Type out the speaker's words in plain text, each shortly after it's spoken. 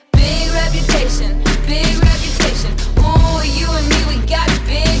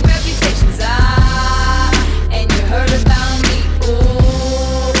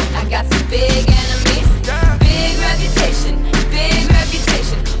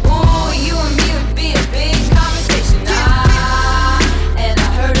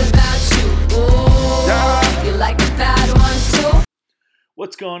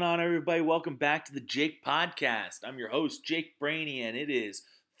on, everybody? Welcome back to the Jake Podcast. I'm your host, Jake Brainy, and it is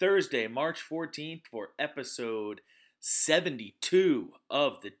Thursday, March 14th for episode 72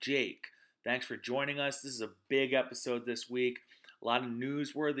 of the Jake. Thanks for joining us. This is a big episode this week. A lot of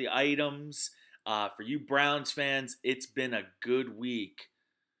newsworthy items. For you Browns fans, it's been a good week.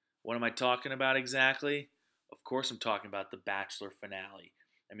 What am I talking about exactly? Of course, I'm talking about the Bachelor finale.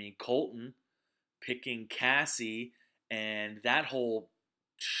 I mean, Colton picking Cassie and that whole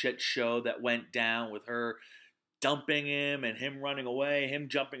shit show that went down with her dumping him and him running away, him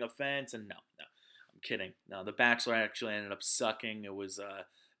jumping a fence, and no, I'm kidding. No, The Bachelor actually ended up sucking. It was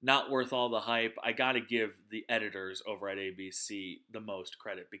not worth all the hype. I got to give the editors over at ABC the most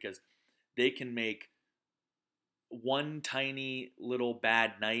credit because they can make one tiny little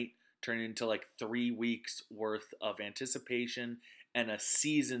bad night turn into like 3 weeks worth of anticipation and a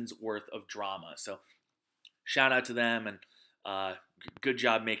season's worth of drama. So shout out to them and good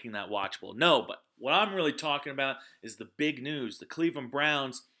job making that watchable. No, but what I'm really talking about is the big news. The Cleveland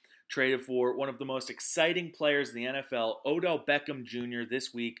Browns traded for one of the most exciting players in the NFL, Odell Beckham Jr.,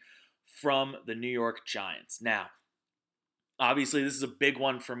 this week from the New York Giants. Now, obviously, this is a big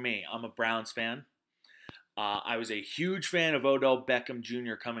one for me. I'm a Browns fan. I was a huge fan of Odell Beckham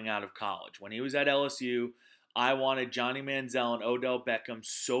Jr. coming out of college. When he was at LSU, I wanted Johnny Manziel and Odell Beckham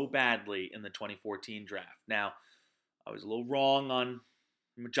so badly in the 2014 draft. Now, I was a little wrong on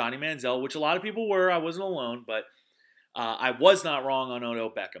Johnny Manziel, which a lot of people were. I wasn't alone, but I was not wrong on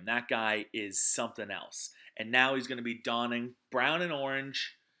Odell Beckham. That guy is something else. And now he's going to be donning brown and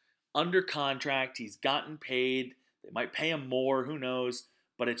orange, under contract. He's gotten paid. They might pay him more. Who knows?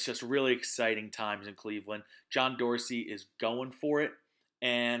 But it's just really exciting times in Cleveland. John Dorsey is going for it,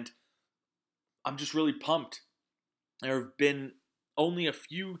 and I'm just really pumped. There have been only a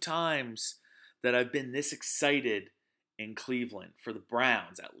few times that I've been this excited in Cleveland, for the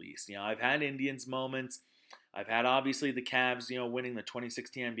Browns at least. You know, I've had Indians moments. I've had, obviously, the Cavs, winning the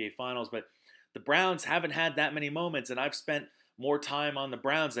 2016 NBA Finals, but the Browns haven't had that many moments, and I've spent more time on the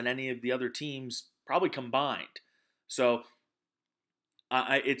Browns than any of the other teams probably combined. So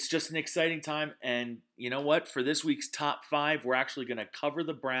it's just an exciting time, and you know what? For this week's Top 5, we're actually going to cover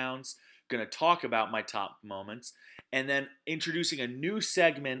the Browns, going to talk about my top moments, and then introducing a new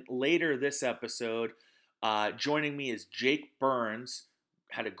segment later this episode. Joining me is Jake Burns.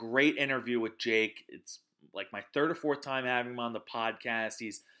 Had a great interview with Jake. It's like my third or fourth time having him on the podcast.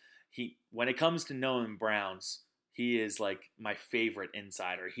 He when it comes to knowing Browns, he is like my favorite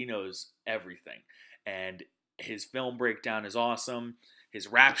insider. He knows everything, and his film breakdown is awesome. His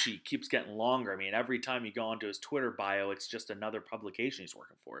rap sheet keeps getting longer. I mean, every time you go onto his Twitter bio, it's just another publication he's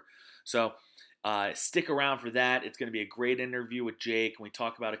working for. So stick around for that. It's going to be a great interview with Jake, and we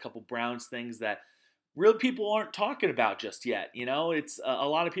talk about a couple Browns things that real people aren't talking about just yet. It's a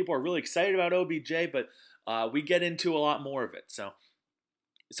lot of people are really excited about OBJ, but we get into a lot more of it.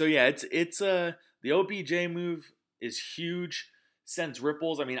 So yeah, it's the OBJ move is huge, sends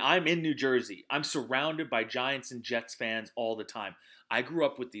ripples. I mean, I'm in New Jersey. I'm surrounded by Giants and Jets fans all the time. I grew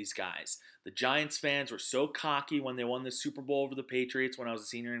up with these guys. The Giants fans were so cocky when they won the Super Bowl over the Patriots when I was a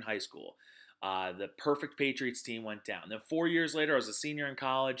senior in high school. The perfect Patriots team went down. Then 4 years later, I was a senior in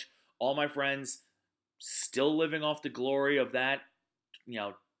college. All my friends still living off the glory of that,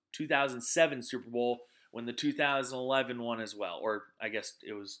 2007 Super Bowl when the 2011 one as well. Or I guess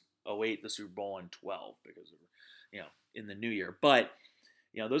it was 08, the Super Bowl, and 12 because of, in the new year. But,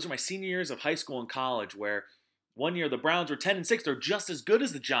 those are my senior years of high school and college where one year the Browns were 10-6. They're just as good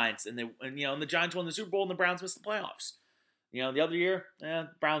as the Giants. And the Giants won the Super Bowl and the Browns missed the playoffs. The other year, the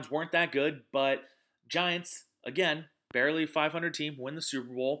Browns weren't that good. But Giants, again, barely a 500 team, win the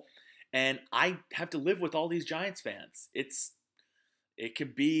Super Bowl. And I have to live with all these Giants fans. It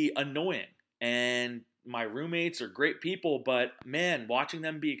can be annoying. And my roommates are great people, but man, watching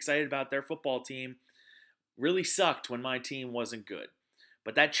them be excited about their football team really sucked when my team wasn't good.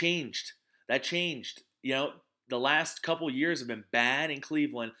 But that changed. The last couple years have been bad in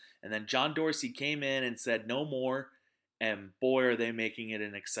Cleveland, and then John Dorsey came in and said no more, and boy, are they making it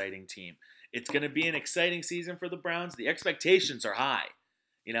an exciting team. It's going to be an exciting season for the Browns. The expectations are high.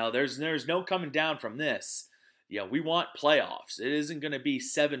 There's no coming down from this. We want playoffs. It isn't going to be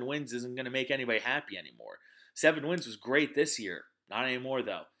 7 wins isn't going to make anybody happy anymore. 7 wins was great this year. Not anymore,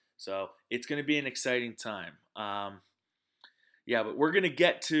 though. So it's going to be an exciting time. But we're going to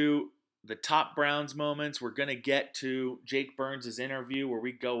get to the top Browns moments. We're going to get to Jake Burns' interview where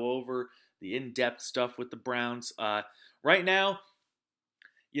we go over the in-depth stuff with the Browns. Right now,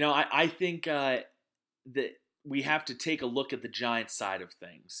 I think that we have to take a look at the Giants side of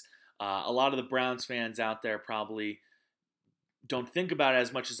things. A lot of the Browns fans out there probably don't think about it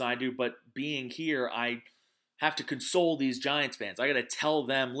as much as I do, but being here, I have to console these Giants fans. I got to tell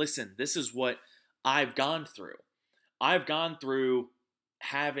them, listen, this is what I've gone through. I've gone through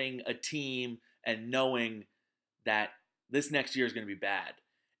having a team and knowing that this next year is going to be bad.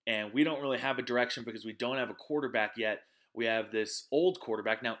 And we don't really have a direction because we don't have a quarterback yet. We have this old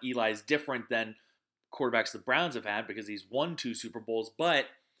quarterback. Now, Eli's different than quarterbacks the Browns have had because he's won 2 Super Bowls, but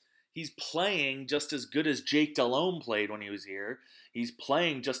he's playing just as good as Jake Delhomme played when he was here. He's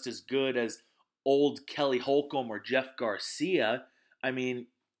playing just as good as old Kelly Holcomb or Jeff Garcia. I mean,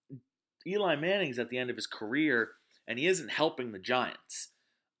 Eli Manning's at the end of his career, and he isn't helping the Giants.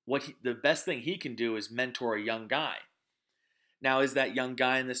 The best thing he can do is mentor a young guy. Now, is that young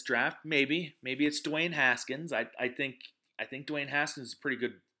guy in this draft? Maybe. Maybe it's Dwayne Haskins. I think Dwayne Haskins is a pretty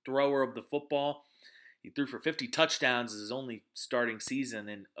good thrower of the football. He threw for 50 touchdowns as his only starting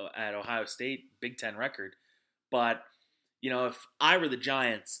season at Ohio State, Big Ten record. But, if I were the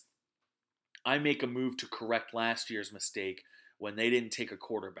Giants, I make a move to correct last year's mistake when they didn't take a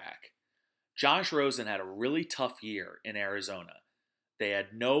quarterback. Josh Rosen had a really tough year in Arizona. They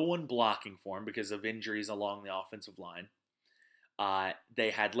had no one blocking for him because of injuries along the offensive line. They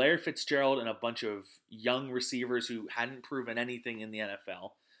had Larry Fitzgerald and a bunch of young receivers who hadn't proven anything in the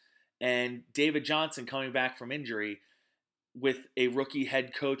NFL. And David Johnson coming back from injury with a rookie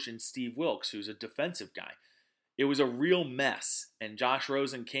head coach in Steve Wilks, who's a defensive guy. It was a real mess, and Josh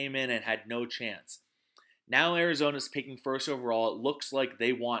Rosen came in and had no chance. Now Arizona's picking first overall. It looks like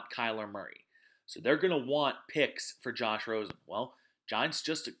they want Kyler Murray. So they're going to want picks for Josh Rosen. Well, Giants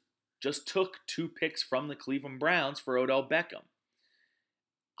just took 2 picks from the Cleveland Browns for Odell Beckham.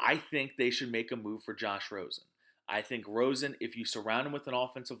 I think they should make a move for Josh Rosen. I think Rosen, if you surround him with an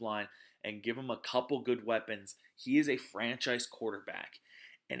offensive line and give him a couple good weapons, he is a franchise quarterback.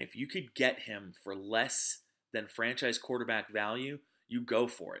 And if you could get him for less than franchise quarterback value, you go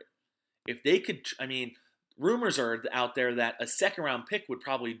for it. If they could, rumors are out there that a second-round pick would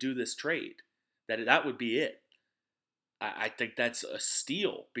probably do this trade. That would be it. I think that's a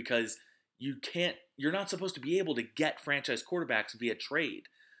steal because you're not supposed to be able to get franchise quarterbacks via trade.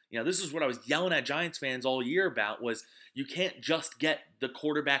 This is what I was yelling at Giants fans all year about was you can't just get the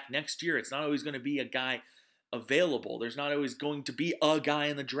quarterback next year. It's not always going to be a guy available. There's not always going to be a guy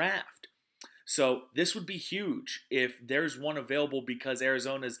in the draft. So this would be huge if there's one available because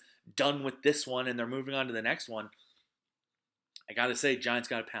Arizona's done with this one and they're moving on to the next one. I got to say, Giants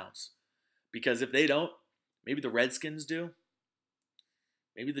got to pounce. Because if they don't, maybe the Redskins do.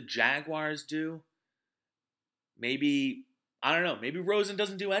 Maybe the Jaguars do. Maybe, I don't know, maybe Rosen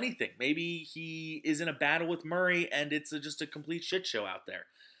doesn't do anything. Maybe he is in a battle with Murray and it's just a complete shit show out there.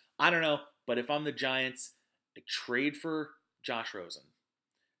 I don't know, but if I'm the Giants, I trade for Josh Rosen.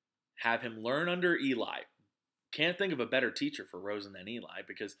 Have him learn under Eli. Can't think of a better teacher for Rosen than Eli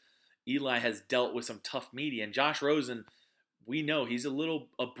because Eli has dealt with some tough media. And Josh Rosen, we know he's a little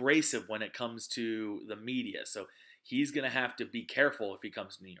abrasive when it comes to the media. So he's going to have to be careful if he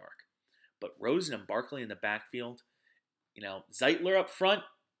comes to New York. But Rosen and Barkley in the backfield, Zeitler up front,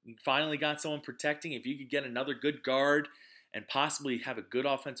 you finally got someone protecting. If you could get another good guard and possibly have a good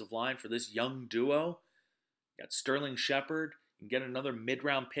offensive line for this young duo, you got Sterling Shepard, you can get another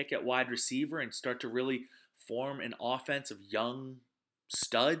mid-round pick at wide receiver and start to really form an offense of young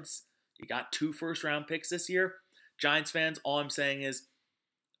studs. You got 2 first-round picks this year. Giants fans, all I'm saying is,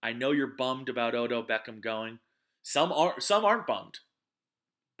 I know you're bummed about Odell Beckham going. Some aren't bummed.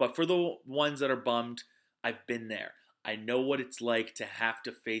 But for the ones that are bummed, I've been there. I know what it's like to have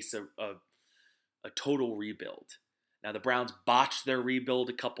to face a total rebuild. Now, the Browns botched their rebuild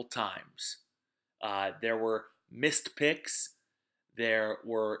a couple times. There were missed picks. There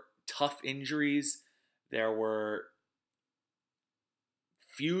were tough injuries. There were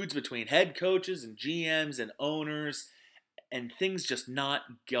feuds between head coaches and GMs and owners and things just not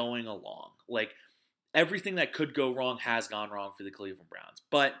going along. Like, everything that could go wrong has gone wrong for the Cleveland Browns.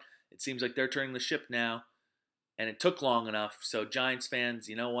 But it seems like they're turning the ship now, and it took long enough. So, Giants fans,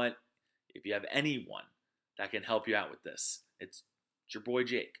 you know what? If you have anyone that can help you out with this, it's your boy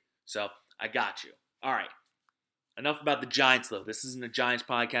Jake. So, I got you. All right. Enough about the Giants, though. This isn't a Giants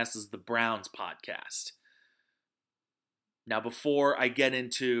podcast. This is the Browns podcast. Now, before I get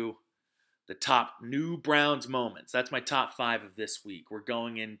into the top new Browns moments, that's my top 5 of this week. We're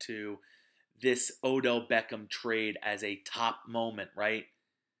going into this Odell Beckham trade as a top moment, right?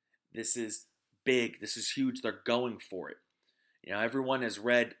 This is big. This is huge. They're going for it. Everyone has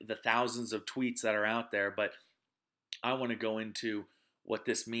read the thousands of tweets that are out there, but I want to go into what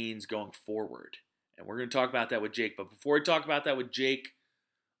this means going forward. And we're going to talk about that with Jake. But before we talk about that with Jake,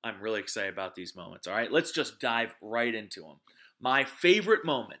 I'm really excited about these moments. All right, let's just dive right into them. my favorite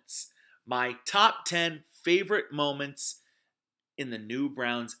moments, my top 10 favorite moments in the new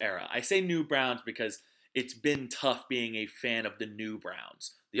Browns era. I say new Browns because it's been tough being a fan of the new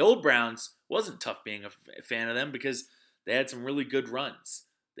Browns. The old Browns wasn't tough being a fan of them because they had some really good runs.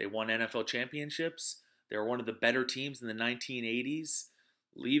 They won NFL championships. They were one of the better teams in the 1980s.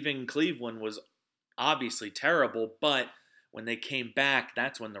 Leaving Cleveland was obviously terrible, but when they came back,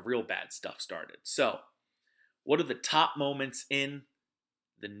 that's when the real bad stuff started. So, what are the top moments in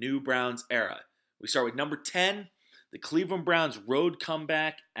the new Browns era? We start with number 10, the Cleveland Browns road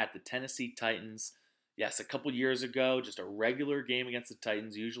comeback at the Tennessee Titans. Yes, a couple years ago, just a regular game against the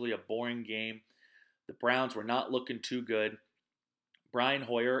Titans, usually a boring game. The Browns were not looking too good. Brian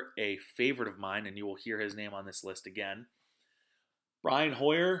Hoyer, a favorite of mine, and you will hear his name on this list again. Brian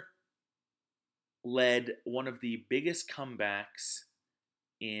Hoyer led one of the biggest comebacks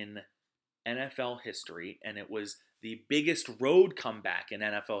in NFL history, and it was the biggest road comeback in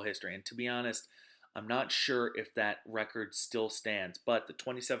NFL history. And to be honest, I'm not sure if that record still stands, but the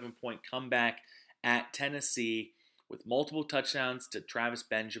 27-point comeback at Tennessee with multiple touchdowns to Travis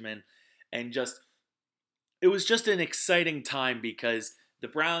Benjamin, and it was just an exciting time because the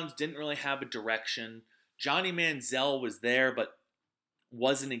Browns didn't really have a direction. Johnny Manziel was there, but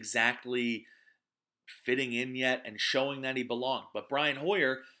wasn't exactly fitting in yet and showing that he belonged. But Brian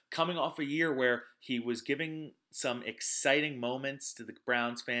Hoyer, coming off a year where he was giving some exciting moments to the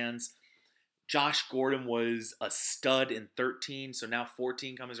Browns fans. Josh Gordon was a stud in 13, so now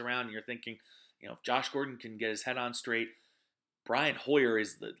 14 comes around and you're thinking, if Josh Gordon can get his head on straight, Brian Hoyer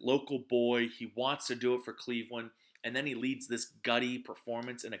is the local boy. He wants to do it for Cleveland, and then he leads this gutty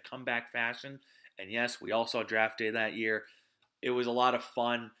performance in a comeback fashion. And yes, we all saw draft day that year. It was a lot of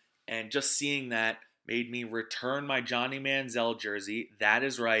fun, and just seeing that made me return my Johnny Manziel jersey. That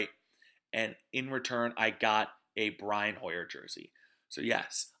is right. And in return, I got a Brian Hoyer jersey. So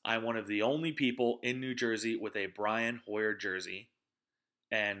yes, I'm one of the only people in New Jersey with a Brian Hoyer jersey,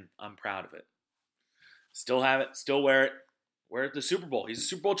 and I'm proud of it. Still have it, still wear it. Wear it at the Super Bowl. He's a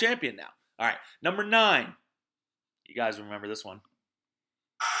Super Bowl champion now. All right, number 9. You guys remember this one.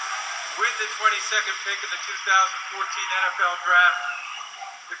 With the 22nd pick in the 2014 NFL Draft,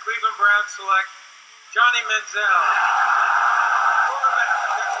 the Cleveland Browns select Johnny Manziel, quarterback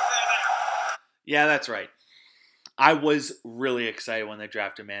of Texas A&M. Yeah, that's right. I was really excited when they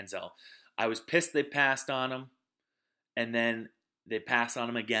drafted Manziel. I was pissed they passed on him, and then they passed on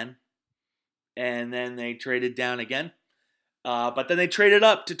him again, and then they traded down again. But then they traded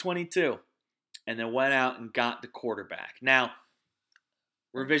up to 22, and then went out and got the quarterback. Now,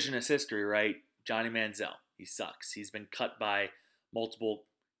 revisionist history, right? Johnny Manziel, he sucks. He's been cut by multiple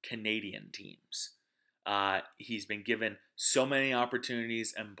Canadian teams. He's been given so many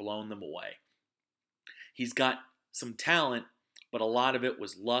opportunities and blown them away. He's got some talent, but a lot of it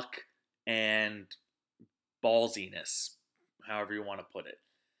was luck and ballsiness, however you want to put it.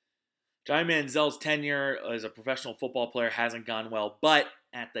 Johnny Manziel's tenure as a professional football player hasn't gone well, but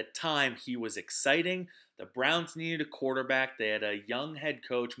at the time, he was exciting. The Browns needed a quarterback. They had a young head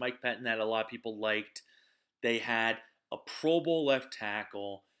coach, Mike Pettin, that a lot of people liked. They had a Pro Bowl left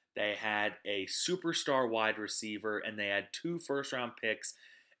tackle. They had a superstar wide receiver, and they had 2 first-round picks.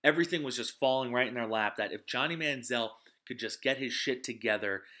 Everything was just falling right in their lap that if Johnny Manziel could just get his shit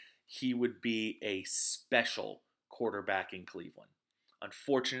together, he would be a special quarterback in Cleveland.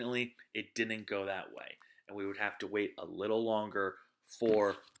 Unfortunately, it didn't go that way, and we would have to wait a little longer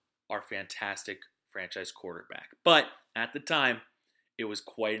for our fantastic franchise quarterback. But at the time, it was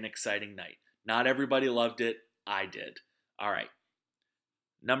quite an exciting night. Not everybody loved it. I did. All right.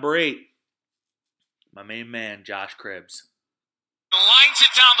 Number 8, my main man, Josh Cribbs. Lines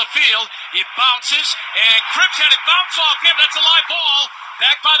it down the field. It bounces, and Cribbs had it bounce off him. That's a live ball.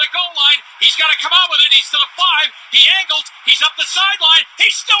 Back by the goal line. He's got to come out with it. He's to the 5. He angles. He's up the sideline.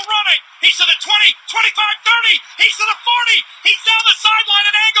 He's still running. He's to the 20, 25, 30. He's to the 40. He's down the sideline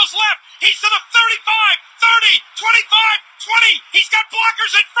and angles left. He's to the 35, 30, 25, 20. He's got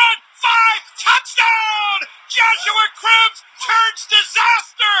blockers in front. 5. Touchdown! Joshua Cribbs turns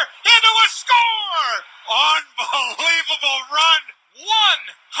disaster into a score. Unbelievable run. 100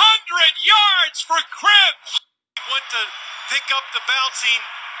 yards for Cribbs. Went to pick up the bouncing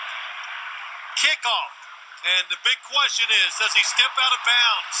kickoff. And the big question is, does he step out of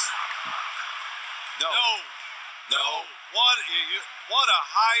bounds? No. What a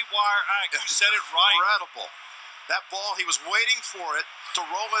high wire act. You said it right. Incredible. That ball, he was waiting for it to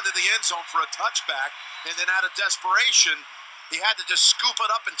roll into the end zone for a touchback. And then out of desperation, he had to just scoop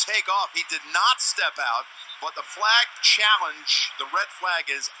it up and take off. He did not step out. But the flag challenge, the red flag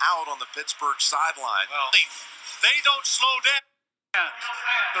is out on the Pittsburgh sideline. Well, they don't slow down.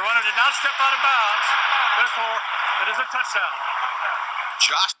 The runner did not step out of bounds. Therefore, it is a touchdown.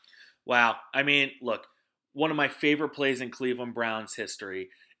 Josh. Wow. I mean, look, one of my favorite plays in Cleveland Browns history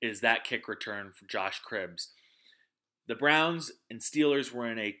is that kick return for Josh Cribbs. The Browns and Steelers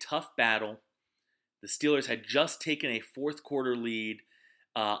were in a tough battle. The Steelers had just taken a fourth quarter lead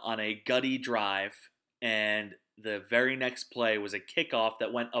on a gutty drive, and the very next play was a kickoff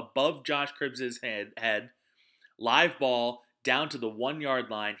that went above Josh Cribbs' head, live ball down to the 1 yard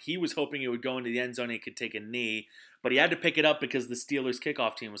line. He was hoping it would go into the end zone and he could take a knee, but he had to pick it up because the Steelers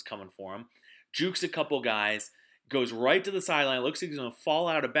kickoff team was coming for him. Jukes a couple guys, goes right to the sideline, looks like he's going to fall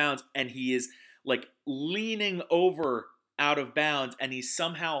out of bounds, and he is like leaning over out of bounds, and he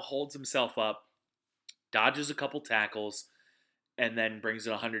somehow holds himself up, dodges a couple tackles, and then brings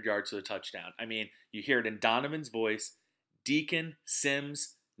it 100 yards to the touchdown. I mean, you hear it in Donovan's voice. Deacon,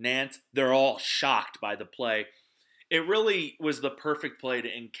 Sims, Nance, they're all shocked by the play. It really was the perfect play to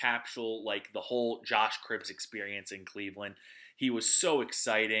encapsulate like the whole Josh Cribbs experience in Cleveland. He was so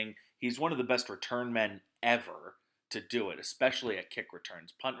exciting. He's one of the best return men ever to do it, especially at kick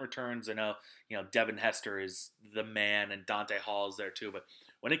returns. Punt returns, I know, Devin Hester is the man and Dante Hall is there too, but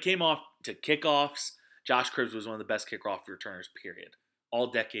when it came off to kickoffs, Josh Cribbs was one of the best kickoff returners, period.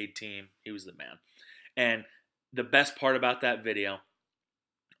 All-decade team. He was the man. And the best part about that video,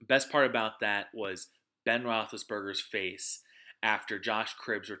 was Ben Roethlisberger's face after Josh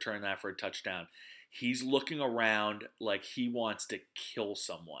Cribbs returned that for a touchdown. He's looking around like he wants to kill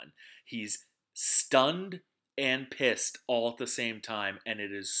someone. He's stunned and pissed all at the same time, and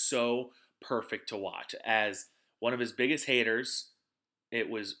it is so perfect to watch. As one of his biggest haters, it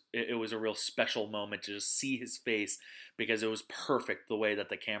was a real special moment to just see his face because it was perfect the way that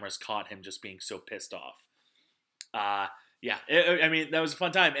the cameras caught him just being so pissed off. I mean, that was a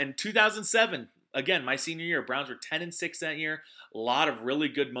fun time. And 2007, again, my senior year, Browns were 10-6 that year. A lot of really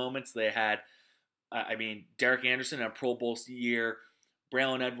good moments. They had, Derek Anderson had a Pro Bowl year,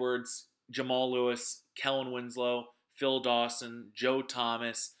 Braylon Edwards, Jamal Lewis, Kellen Winslow, Phil Dawson, Joe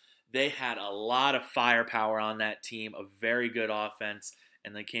Thomas. They had a lot of firepower on that team, a very good offense,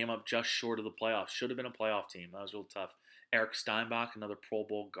 and they came up just short of the playoffs. Should have been a playoff team. That was real tough. Eric Steinbach, another Pro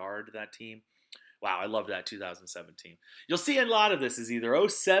Bowl guard to that team. Wow, I love that 2007 team. You'll see a lot of this is either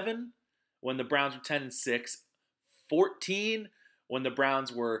 07, when the Browns were 10-6, 14, when the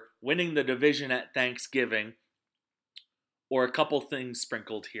Browns were winning the division at Thanksgiving, or a couple things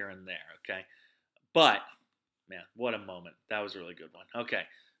sprinkled here and there, okay? But, man, what a moment. That was a really good one. Okay,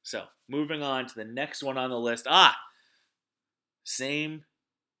 so moving on to the next one on the list. Same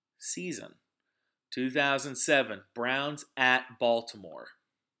season. 2007, Browns at Baltimore.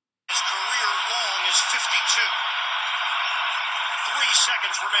 His career long is 52. 3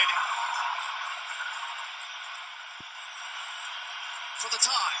 seconds remaining. For the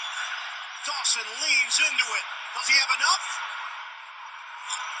tie. Dawson leans into it. Does he have enough?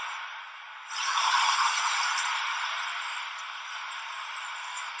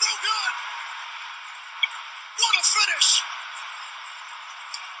 No good. What a finish.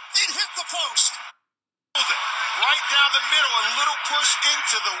 It hit the post. Right down the middle, a little push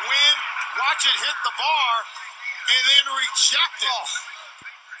into the wind. Watch it hit the bar and then reject it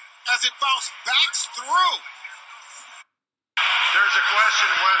as it bounced back through. There's a question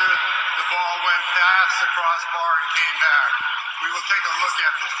whether the ball went past the crossbar and came back. We will take a look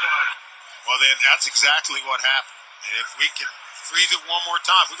at this play. Well, then that's exactly what happened. And if we can freeze it one more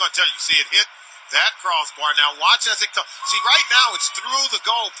time, we're going to tell you. See, it hit that crossbar. Now watch as it comes. See, right now it's through the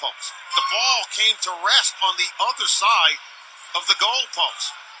goalpost. The ball came to rest on the other side of the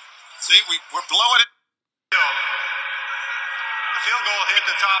goalpost. See, we're blowing it. The field goal hit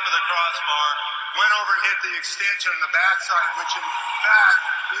the top of the crossbar, went over and hit the extension on the backside, which in fact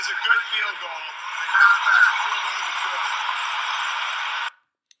is a good field goal. They bounced back. The field goal was good.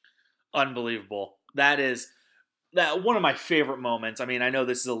 Unbelievable. That is one of my favorite moments. I mean, I know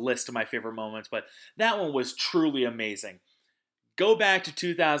this is a list of my favorite moments, but that one was truly amazing. Go back to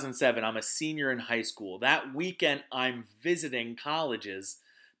 2007. I'm a senior in high school. That weekend, I'm visiting colleges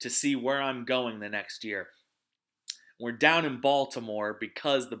to see where I'm going the next year. We're down in Baltimore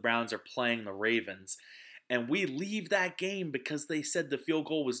because the Browns are playing the Ravens, and we leave that game because they said the field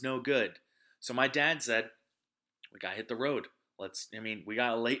goal was no good. So my dad said, we got to hit the road. We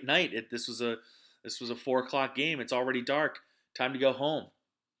got a late night. This was a 4:00 game. It's already dark. Time to go home.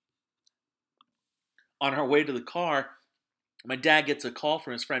 On our way to the car, my dad gets a call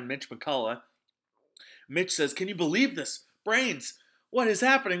from his friend Mitch McCullough. Mitch says, "Can you believe this? Brains, what is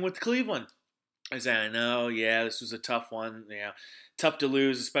happening with Cleveland?" I said, "I know, yeah, this was a tough one. Yeah, tough to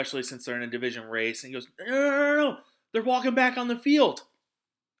lose, especially since they're in a division race." And he goes, No. They're walking back on the field.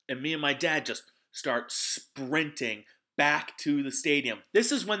 And me and my dad just start sprinting back to the stadium.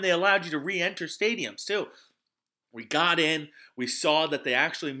 This is when they allowed you to re-enter stadiums too. We got in. We saw that they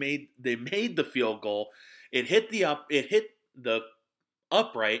actually made the field goal. It hit the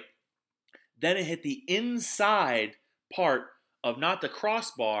upright. Then it hit the inside part of not the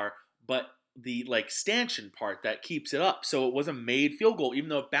crossbar, but the stanchion part that keeps it up. So it was a made field goal, even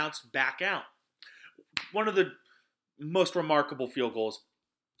though it bounced back out. One of the most remarkable field goals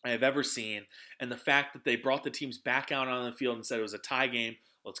I have ever seen. And the fact that they brought the teams back out on the field and said it was a tie game.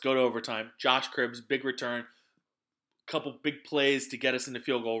 Let's go to overtime. Josh Cribbs, big return. Couple big plays to get us into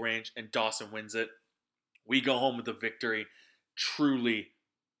field goal range, and Dawson wins it. We go home with a victory. Truly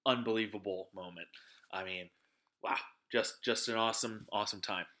unbelievable moment. I mean, wow, just an awesome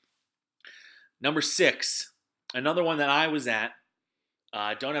time. Number 6, another one that I was at.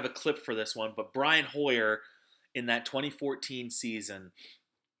 I don't have a clip for this one, but Brian Hoyer in that 2014 season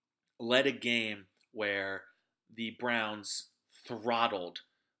led a game where the Browns throttled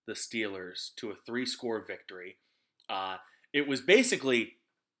the Steelers to a 3-score victory. It was basically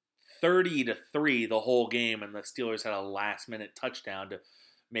 30-3 the whole game, and the Steelers had a last-minute touchdown to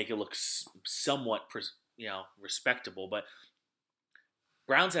make it look somewhat, respectable. But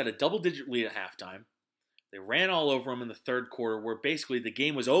Browns had a double-digit lead at halftime. They ran all over them in the third quarter, where basically the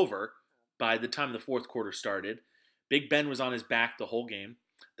game was over by the time the fourth quarter started. Big Ben was on his back the whole game.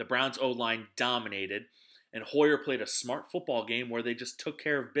 The Browns O-line dominated, and Hoyer played a smart football game where they just took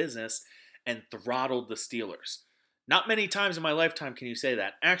care of business and throttled the Steelers. Not many times in my lifetime can you say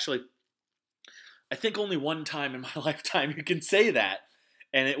that. Actually, I think only one time in my lifetime you can say that,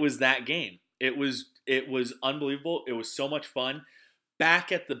 and it was that game. It was unbelievable. It was so much fun.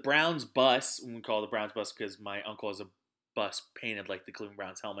 Back at the Browns bus, we call it the Browns bus because my uncle has a bus painted like the Cleveland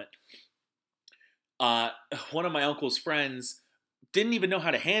Browns helmet. One of my uncle's friends didn't even know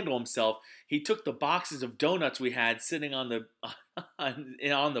how to handle himself. He took the boxes of donuts we had sitting on the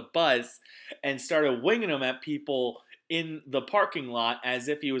bus and started winging them at people in the parking lot as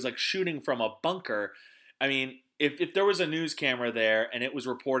if he was shooting from a bunker. I mean, if there was a news camera there and it was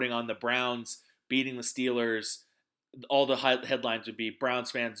reporting on the Browns beating the Steelers, all the headlines would be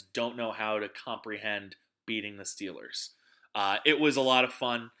Browns fans don't know how to comprehend beating the Steelers. It was a lot of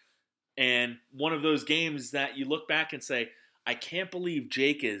fun, and one of those games that you look back and say, I can't believe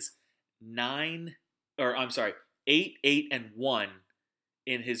Jake is 8-1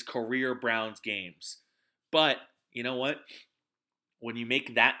 in his career Browns games. But you know what? When you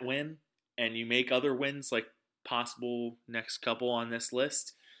make that win and you make other wins like possible next couple on this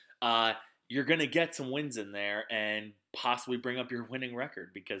list, you're going to get some wins in there and possibly bring up your winning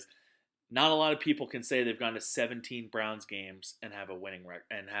record, because not a lot of people can say they've gone to 17 Browns games and have a winning record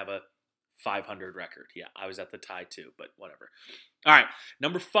and have a 500 record. Yeah, I was at the tie too, but whatever. All right,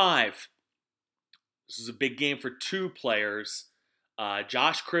 number 5. This is a big game for 2 players.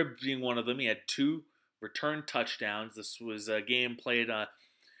 Josh Cribbs being one of them. He had 2 return touchdowns. This was a game played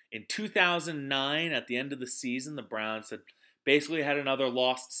in 2009 at the end of the season. The Browns had basically had another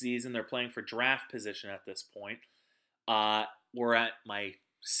lost season. They're playing for draft position at this point. We're at my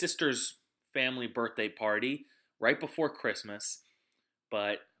sister's family birthday party right before Christmas,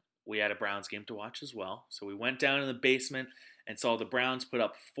 but we had a Browns game to watch as well. So we went down in the basement and saw the Browns put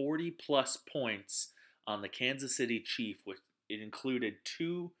up 40-plus points on the Kansas City Chiefs, which it included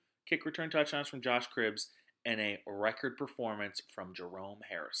 2 kick return touchdowns from Josh Cribbs and a record performance from Jerome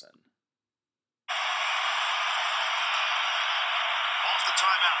Harrison. Off the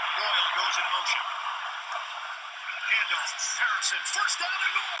timeout, Royal goes in motion. Handoff, Harrison, first down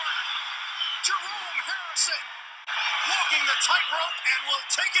and more. Jerome Harrison walking the tightrope and will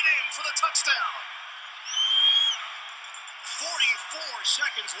take it in for the touchdown. 44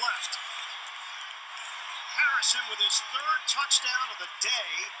 seconds left. Harrison with his 3rd touchdown of the day,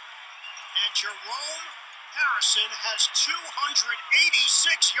 and Jerome Harrison has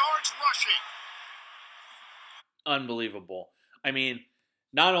 286 yards rushing. Unbelievable. I mean,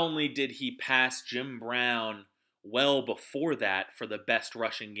 not only did he pass Jim Brown well before that for the best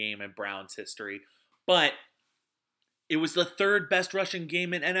rushing game in Browns history, but it was the 3rd best rushing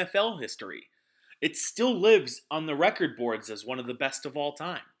game in NFL history. It still lives on the record boards as one of the best of all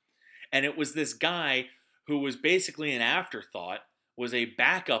time. And it was this guy who was basically an afterthought, was a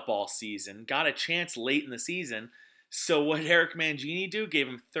backup all season, got a chance late in the season. So what Eric Mangini do? Gave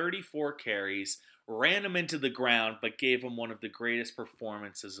him 34 carries, ran him into the ground, but gave him one of the greatest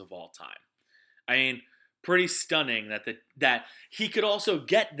performances of all time. I mean, pretty stunning that he could also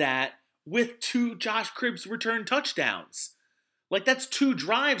get that with 2 Josh Cribbs return touchdowns. That's 2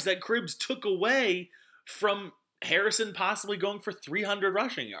 drives that Cribbs took away from Harrison possibly going for 300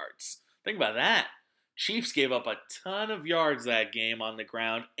 rushing yards. Think about that. Chiefs gave up a ton of yards that game on the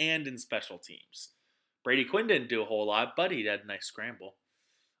ground and in special teams. Brady Quinn didn't do a whole lot, but he had a nice scramble.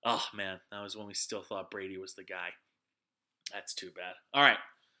 Oh, man, that was when we still thought Brady was the guy. That's too bad. All right,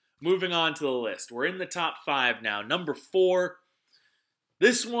 moving on to the list. We're in the top 5 now. Number 4,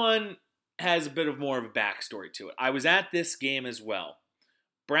 this one has a bit of more of a backstory to it. I was at this game as well.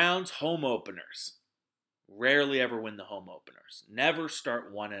 Browns home openers. Rarely ever win the home openers. Never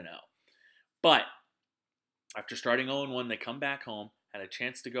start 1-0. But after starting 0-1, they come back home, had a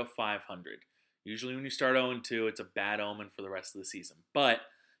chance to go 500. Usually when you start 0-2, it's a bad omen for the rest of the season. But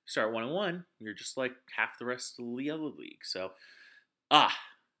you start 1-1, you're just like half the rest of the other league. So,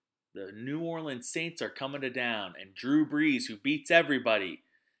 the New Orleans Saints are coming to town, and Drew Brees, who beats everybody,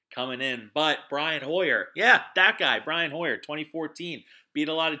 coming in. But Brian Hoyer, yeah, that guy, Brian Hoyer, 2014, beat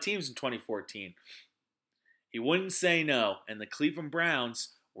a lot of teams in 2014. He wouldn't say no, and the Cleveland Browns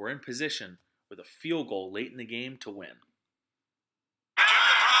were in position with a field goal late in the game to win.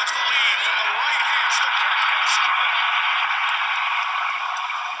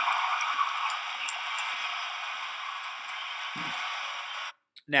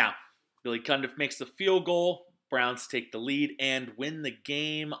 Now, Billy Cundiff makes the field goal. Browns take the lead and win the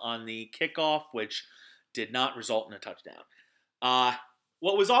game on the kickoff, which did not result in a touchdown.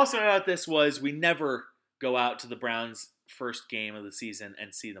 What was awesome about this was we never go out to the Browns' first game of the season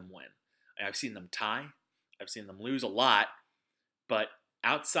and see them win. I've seen them tie. I've seen them lose a lot. But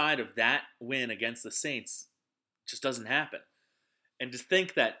outside of that win against the Saints, it just doesn't happen. And to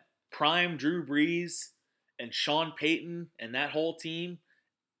think that prime Drew Brees and Sean Payton and that whole team,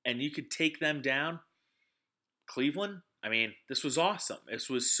 and you could take them down, Cleveland, I mean, this was awesome. This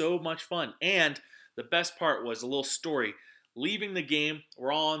was so much fun. And the best part was a little story. Leaving the game,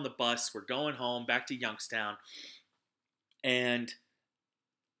 we're all on the bus. We're going home, back to Youngstown. And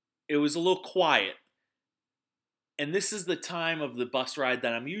it was a little quiet. And this is the time of the bus ride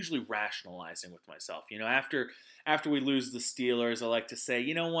that I'm usually rationalizing with myself. You know, after we lose the Steelers, I like to say,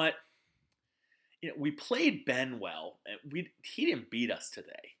 you know what? You know, we played Ben well. He didn't beat us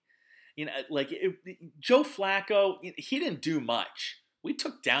today. You know, Joe Flacco, he didn't do much. We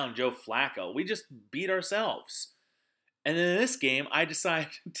took down Joe Flacco. We just beat ourselves. And then in this game, I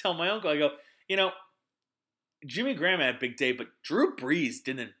decided to tell my uncle, I go, you know, Jimmy Graham had a big day, but Drew Brees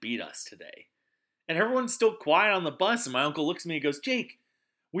didn't beat us today. And everyone's still quiet on the bus, and my uncle looks at me and goes, Jake,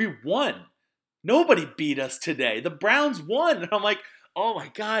 we won. Nobody beat us today. The Browns won. And I'm like, oh my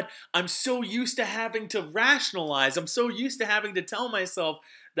God, I'm so used to having to rationalize. I'm so used to having to tell myself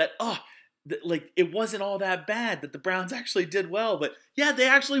that, it wasn't all that bad, that the Browns actually did well. But yeah, they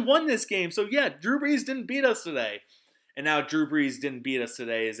actually won this game. So yeah, Drew Brees didn't beat us today. And now Drew Brees didn't beat us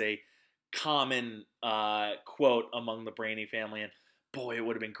today is a common quote among the Brainy family. And boy, it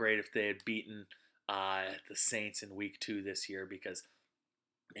would have been great if they had beaten the Saints in week 2 this year because,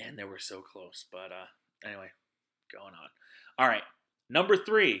 man, they were so close. But anyway, going on. All right, number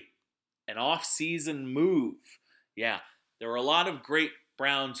 3, an off-season move. Yeah, there were a lot of great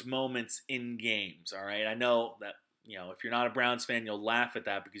Browns moments in games, all right? I know that, you know, if you're not a Browns fan, you'll laugh at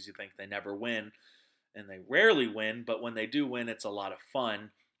that because you think they never win. And they rarely win, but when they do win, it's a lot of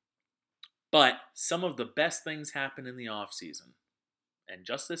fun. But some of the best things happen in the offseason. And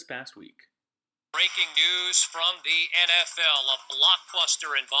just this past week. Breaking news from the NFL, a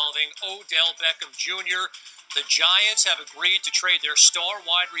blockbuster involving Odell Beckham Jr. The Giants have agreed to trade their star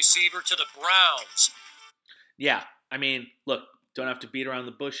wide receiver to the Browns. Yeah, I mean, look, don't have to beat around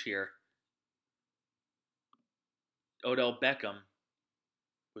the bush here. Odell Beckham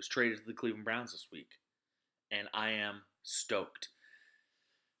was traded to the Cleveland Browns this week. And I am stoked.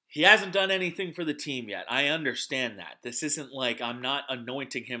 He hasn't done anything for the team yet. I understand that. This isn't like I'm not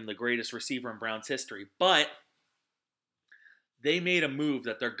anointing him the greatest receiver in Browns history, but they made a move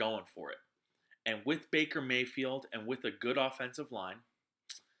that they're going for it. And with Baker Mayfield and with a good offensive line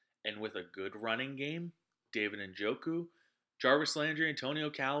and with a good running game, David Njoku, Jarvis Landry, Antonio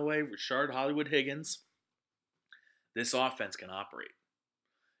Callaway, Rashard Hollywood Higgins, this offense can operate.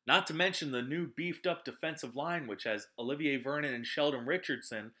 Not to mention the new beefed-up defensive line, which has Olivier Vernon and Sheldon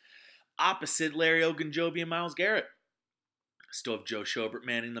Richardson opposite Larry Ogunjobi and Myles Garrett. Still have Joe Schobert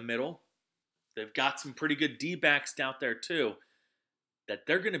manning the middle. They've got some pretty good D-backs out there, too, that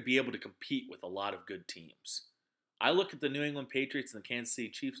they're going to be able to compete with a lot of good teams. I look at the New England Patriots and the Kansas City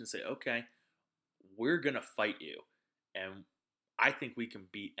Chiefs and say, okay, we're going to fight you. And I think we can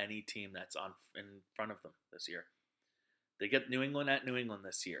beat any team that's in front of them this year. They get New England at New England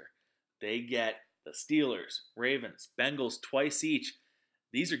this year. They get the Steelers, Ravens, Bengals twice each.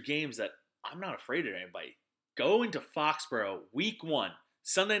 These are games that I'm not afraid of anybody. Go into Foxborough, week 1,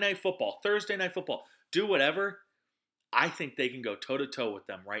 Sunday Night Football, Thursday Night Football, do whatever. I think they can go toe-to-toe with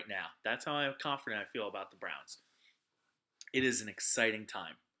them right now. That's how confident I feel about the Browns. It is an exciting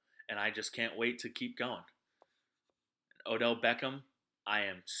time, and I just can't wait to keep going. Odell Beckham, I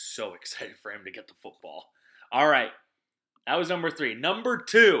am so excited for him to get the football. All right, that was number 3. Number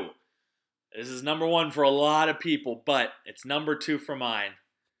 2, this is number 1 for a lot of people, but it's number 2 for mine.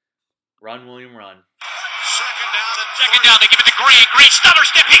 Run, William, run. Second down, they give it to Green. Green stutter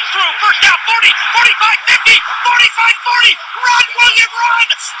step, he threw. First down, 40, 45, 50, 45, 40. Run, William, run.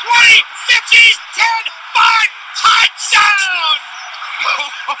 20, 50, 10, 5. Touchdown!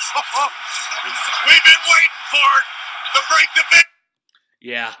 We've been waiting for it to break the big.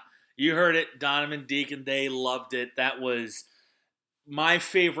 Yeah, you heard it. Donovan Deacon, they loved it. That was my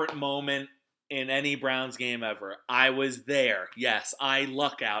favorite moment in any Browns game ever. I was there. Yes, I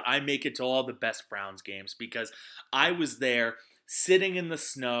luck out. I make it to all the best Browns games because I was there sitting in the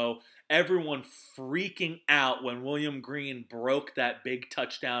snow, everyone freaking out when William Green broke that big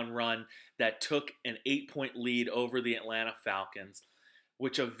touchdown run that took an 8-point lead over the Atlanta Falcons,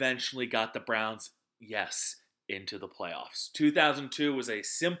 which eventually got the Browns, yes, into the playoffs. 2002 was a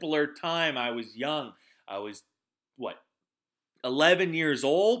simpler time. I was young. I was, 11 years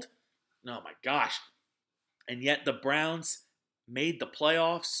old? Oh my gosh. And yet the Browns made the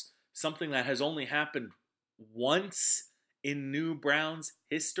playoffs, something that has only happened once in new Browns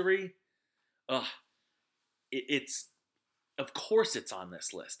history. It's of course it's on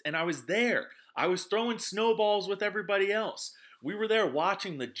this list. And I was there. I was throwing snowballs with everybody else. We were there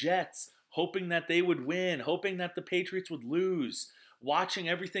watching the Jets, hoping that they would win, hoping that the Patriots would lose, watching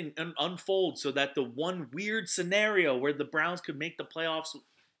everything unfold so that the one weird scenario where the Browns could make the playoffs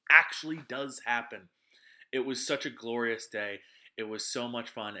actually does happen. It was such a glorious day. It was so much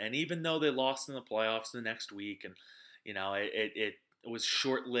fun. And even though they lost in the playoffs the next week and, it was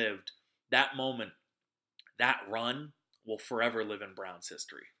short-lived, that moment, that run will forever live in Browns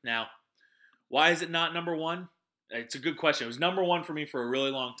history. Now, why is it not number 1? It's a good question. It was number 1 for me for a really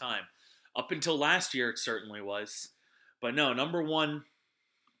long time. Up until last year, it certainly was. But no, number 1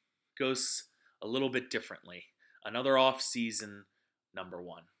 goes a little bit differently. Another off-season number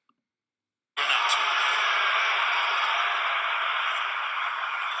 1.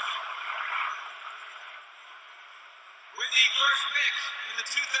 With the first pick in the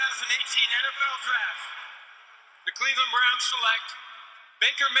 2018 NFL Draft, the Cleveland Browns select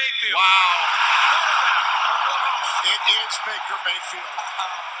Baker Mayfield. Wow. Quarterback, Oklahoma. It is Baker Mayfield.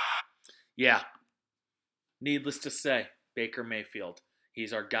 Yeah. Needless to say, Baker Mayfield.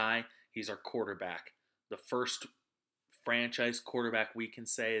 He's our guy. He's our quarterback. The first franchise quarterback we can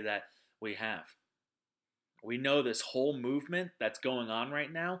say that we have. We know this whole movement that's going on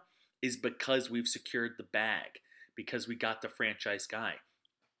right now is because we've secured the bag, because we got the franchise guy.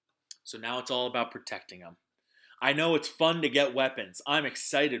 So now it's all about protecting him. I know it's fun to get weapons. I'm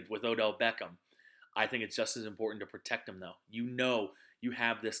excited with Odell Beckham. I think it's just as important to protect him, though. You know you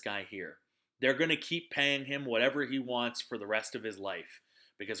have this guy here. They're going to keep paying him whatever he wants for the rest of his life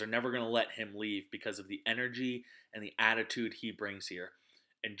because they're never going to let him leave because of the energy and the attitude he brings here.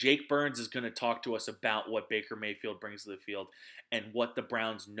 And Jake Burns is going to talk to us about what Baker Mayfield brings to the field and what the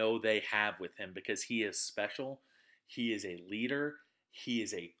Browns know they have with him because he is special. He is a leader. He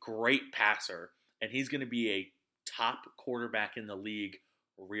is a great passer. And he's going to be a top quarterback in the league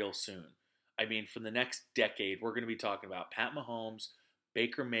real soon. I mean, for the next decade, we're going to be talking about Pat Mahomes,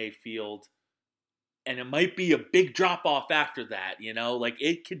 Baker Mayfield, and it might be a big drop-off after that, Like,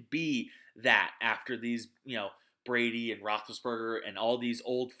 it could be that after these, Brady and Roethlisberger and all these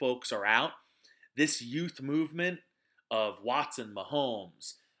old folks are out. This youth movement of Watson,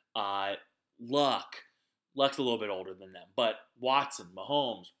 Mahomes, Luck's a little bit older than them, but Watson,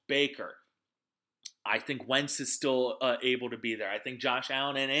 Mahomes, Baker. I think Wentz is still able to be there. I think Josh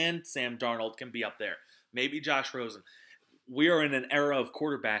Allen and Sam Darnold can be up there. Maybe Josh Rosen. We are in an era of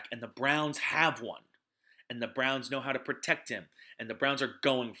quarterback, and the Browns have one. And the Browns know how to protect him. And the Browns are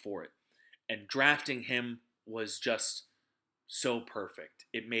going for it. And drafting him was just so perfect.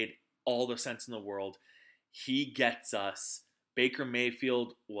 It made all the sense in the world. He gets us. Baker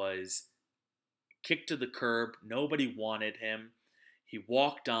Mayfield was kicked to the curb. Nobody wanted him. He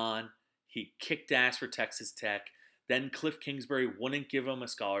walked on. He kicked ass for Texas Tech. Then Cliff Kingsbury wouldn't give him a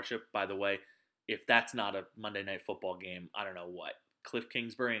scholarship. By the way, if that's not a Monday Night Football game, I don't know what. Cliff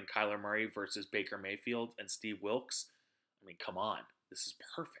Kingsbury and Kyler Murray versus Baker Mayfield and Steve Wilkes. I mean, come on. This is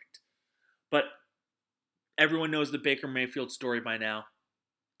perfect. But everyone knows the Baker Mayfield story by now.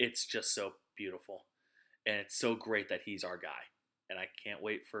 It's just so beautiful. And it's so great that he's our guy. And I can't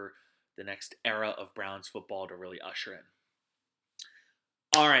wait for the next era of Browns football to really usher in.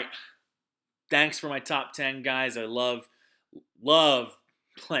 All right. Thanks for my top 10, guys. I love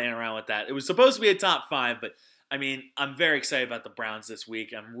playing around with that. It was supposed to be a top 5, but I mean, I'm very excited about the Browns this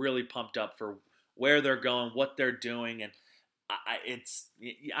week. I'm really pumped up for where they're going, what they're doing, and I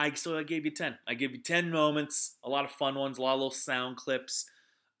gave you 10. I gave you 10 moments, a lot of fun ones, a lot of little sound clips.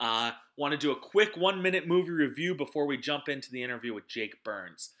 Want to do a quick 1-minute movie review before we jump into the interview with Jake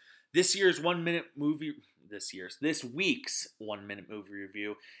Burns. This week's 1-minute movie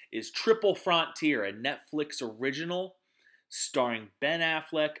review is Triple Frontier, a Netflix original starring Ben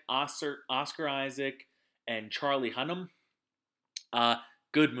Affleck, Oscar Isaac, and Charlie Hunnam.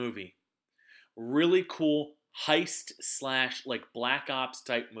 Good movie. Really cool heist / like Black Ops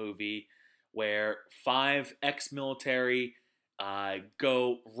type movie where 5 ex-military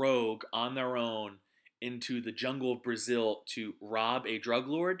go rogue on their own into the jungle of Brazil to rob a drug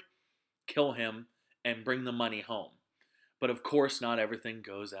lord, kill him, and bring the money home. But of course, not everything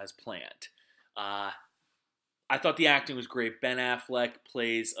goes as planned. I thought the acting was great. Ben Affleck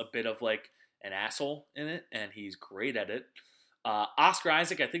plays a bit of like an asshole in it, and he's great at it. Oscar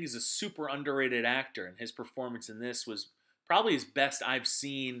Isaac, I think, is a super underrated actor, and his performance in this was probably his best I've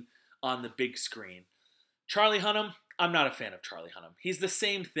seen on the big screen. Charlie Hunnam, I'm not a fan of Charlie Hunnam. He's the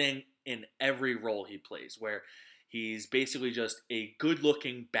same thing in every role he plays, where he's basically just a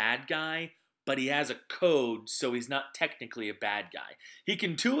good-looking bad guy, but he has a code, so he's not technically a bad guy. He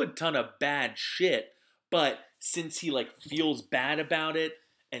can do a ton of bad shit, but since he like feels bad about it,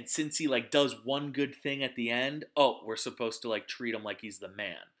 and since he like does one good thing at the end, we're supposed to like treat him like he's the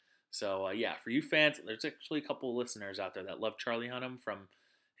man. So yeah, for you fans, there's actually a couple of listeners out there that love Charlie Hunnam from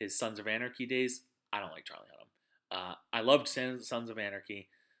his Sons of Anarchy days. I don't like Charlie Hunnam. I loved Sons of Anarchy.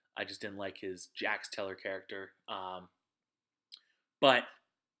 I just didn't like his Jax Teller character. But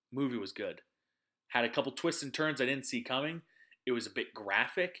movie was good. Had a couple twists and turns I didn't see coming. It was a bit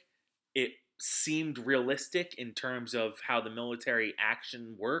graphic. It seemed realistic in terms of how the military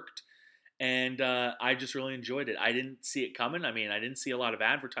action worked. And I just really enjoyed it. I didn't see it coming. I mean, I didn't see a lot of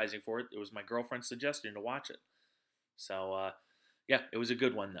advertising for it. It was my girlfriend's suggestion to watch it. So, yeah, it was a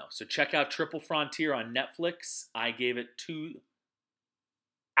good one, though. So check out Triple Frontier on Netflix. I gave it 2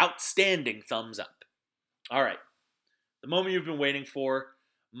 outstanding thumbs up. All right. The moment you've been waiting for,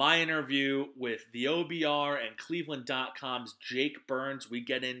 my interview with the OBR and Cleveland.com's Jake Burns. We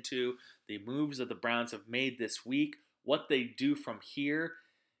get into the moves that the Browns have made this week, what they do from here,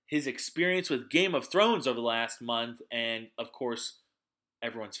 his experience with Game of Thrones over the last month, and, of course,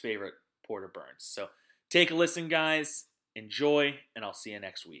 everyone's favorite, Porter Burns. So take a listen, guys. Enjoy, and I'll see you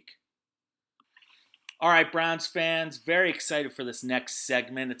next week. All right, Browns fans, very excited for this next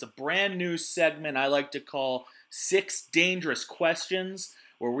segment. It's a brand new segment I like to call 6 Dangerous Questions,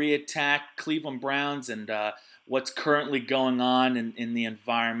 where we attack Cleveland Browns and what's currently going on in the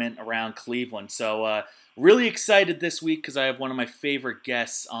environment around Cleveland. So really excited this week because I have one of my favorite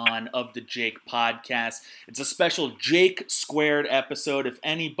guests on of the Jake podcast. It's a special Jake Squared episode. If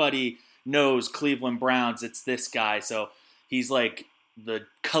anybody knows Cleveland Browns, it's this guy. So he's like the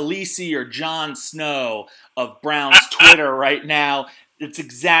Khaleesi or Jon Snow of Browns Twitter right now. It's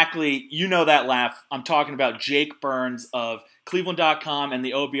exactly, you know that laugh. I'm talking about Jake Burns of Cleveland.com and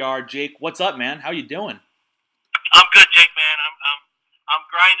the OBR. Jake, what's up, man? How you doing? I'm good, Jake, man. I'm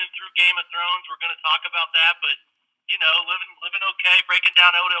grinding through Game of Thrones. We're going to talk about that, but you know, living okay. Breaking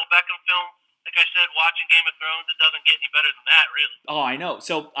down Odell Beckham film. Like I said, watching Game of Thrones, it doesn't get any better than that, really. Oh, I know.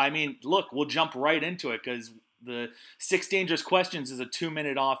 So, I mean, look, we'll jump right into it because the 6 Dangerous Questions is a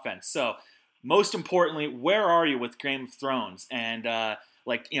 2-minute offense. So, most importantly, where are you with Game of Thrones? And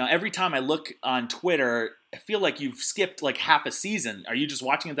every time I look on Twitter, I feel like you've skipped like half a season. Are you just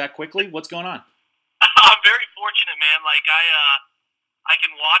watching it that quickly? What's going on? I'm very fortunate, man. Like I can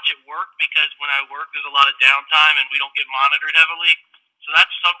watch at work because when I work, there's a lot of downtime and we don't get monitored heavily. So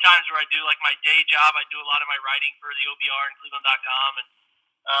that's sometimes where I do like my day job. I do a lot of my writing for the OBR and Cleveland.com. And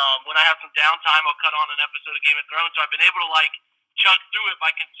when I have some downtime, I'll cut on an episode of Game of Thrones. So I've been able to like chug through it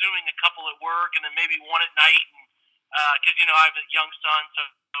by consuming a couple at work and then maybe one at night. Because, you know, I have a young son, so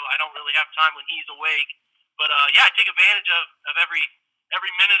I don't really have time when he's awake. But, yeah, I take advantage of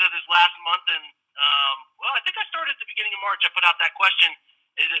every minute of this last month. And, I think I started at the beginning of March. I put out that question,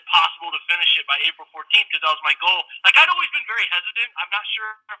 is it possible to finish it by April 14th? Because that was my goal. Like, I'd always been very hesitant. I'm not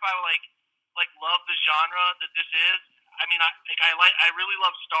sure if I, like love the genre that this is. I mean, I really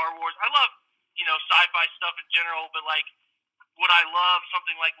love Star Wars. I love, you know, sci-fi stuff in general, but, like, would I love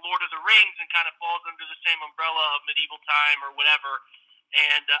something like Lord of the Rings and kind of falls under the same umbrella of medieval time or whatever?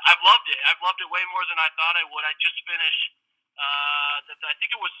 And I've loved it. I've loved it way more than I thought I would. I just finished I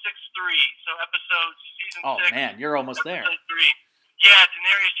think it was 6-3. So season Oh 6. man, you're almost there. Episode 3. Yeah,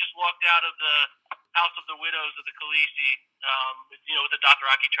 Daenerys just walked out of the House of the Widows of the Khaleesi, with the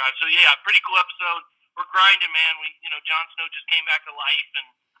Dothraki tribe. So yeah, pretty cool episode. We're grinding, man. Jon Snow just came back to life and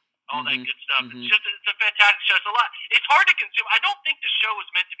all that good stuff. Mm-hmm. It's a fantastic show. It's a lot. It's hard to consume. I don't think the show is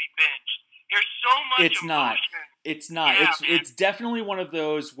meant to be binged. There's so much emotion. It's not. Yeah, it's definitely one of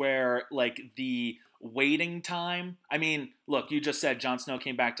those where like the waiting time. I mean, look, you just said Jon Snow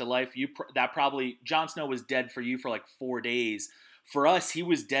came back to life. Jon Snow was dead for you for like 4 days. For us, he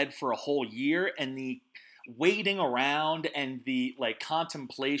was dead for a whole year, and the waiting around and the like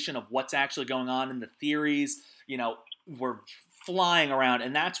contemplation of what's actually going on and the theories, were flying around,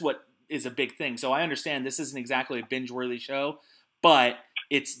 and that's what is a big thing. So I understand this isn't exactly a binge-worthy show, but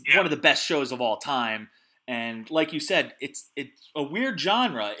it's one of the best shows of all time. And like you said, it's a weird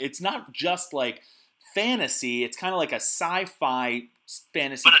genre. It's not just like fantasy. It's kind of like a sci-fi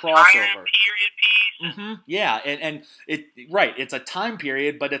fantasy crossover. Period piece. Mm-hmm. Yeah, and it's a time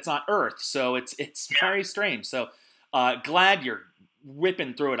period, but it's on Earth, so it's very strange. So glad you're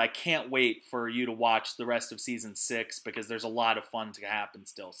whipping through it. I can't wait for you to watch the rest of season 6 because there's a lot of fun to happen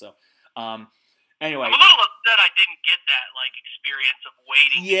still. So anyway, I'm a little upset I didn't get that experience of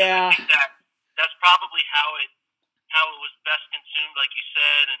waiting. Yeah, I think that's probably how it was best consumed, like you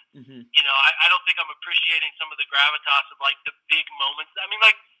said, and I don't think I'm appreciating some of the gravitas of the big moments. I mean,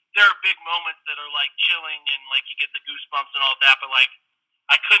 there are big moments that are chilling and you get the goosebumps and all of that, but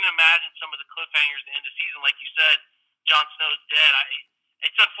I couldn't imagine some of the cliffhangers at the end of the season. Like you said, Jon Snow's dead.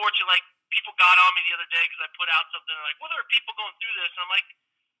 It's unfortunate. People got on me the other day because I put out something and well, there are people going through this, and I'm like,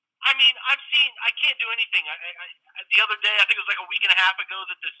 I mean, I can't do anything. The other day, I think it was a week and a half ago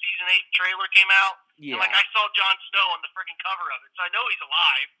that the season 8 trailer came out. Yeah. And I saw Jon Snow on the freaking cover of it, so I know he's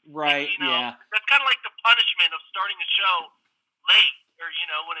alive. Right. And, yeah. That's kind of like the punishment of starting a show late, or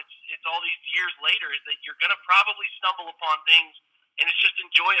when it's all these years later, is that you're gonna probably stumble upon things, and it's just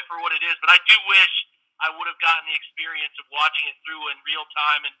enjoy it for what it is. But I do wish I would have gotten the experience of watching it through in real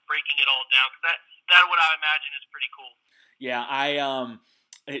time and breaking it all down, because that what I imagine is pretty cool. Yeah,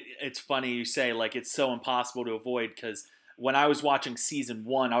 it's funny you say it's so impossible to avoid, because when I was watching season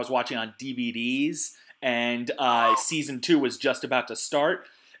 1, I was watching on DVDs, and season 2 was just about to start,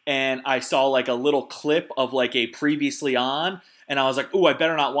 and I saw a little clip of a previously on, and I was like, ooh, I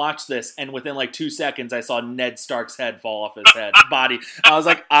better not watch this, and within 2 seconds, I saw Ned Stark's head fall off his body. I was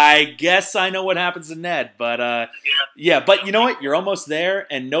like, I guess I know what happens to Ned, but yeah, but you know what? You're almost there,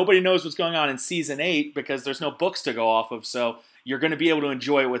 and nobody knows what's going on in season 8 because there's no books to go off of, so you're going to be able to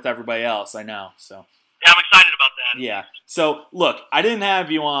enjoy it with everybody else, I know, so. Yeah, I'm excited about that. Yeah. So, look, I didn't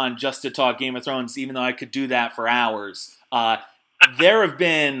have you on just to talk Game of Thrones, even though I could do that for hours. There have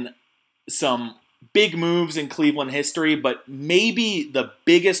been some big moves in Cleveland history, but maybe the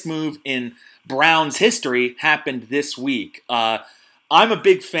biggest move in Browns history happened this week. I'm a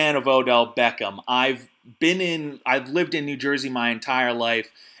big fan of Odell Beckham. I've lived in New Jersey my entire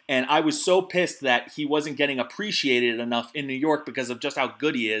life, and I was so pissed that he wasn't getting appreciated enough in New York because of just how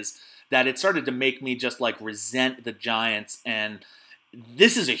good he is, that it started to make me just resent the Giants. And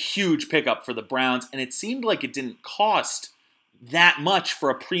this is a huge pickup for the Browns, and it seemed like it didn't cost that much for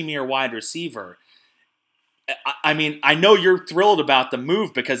a premier wide receiver. I mean, I know you're thrilled about the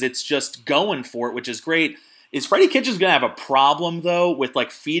move because it's just going for it, which is great. Is Freddie Kitchens going to have a problem, though, with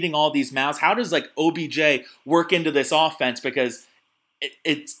feeding all these mouths? How does OBJ work into this offense? Because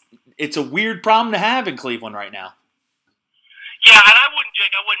it's a weird problem to have in Cleveland right now. Yeah, and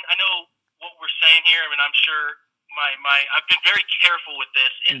Jake, I know what we're saying here, and I'm sure I've been very careful with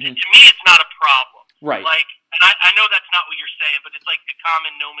this. To me, it's not a problem. Right. And I know that's not what you're saying, but it's the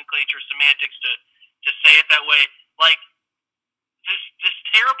common nomenclature semantics to say it that way. This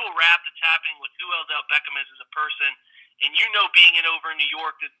terrible rap that's happening with who Odell Beckham is as a person, and being over in New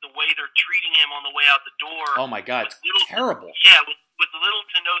York, the way they're treating him on the way out the door. Oh my God, it's terrible. Yeah, with little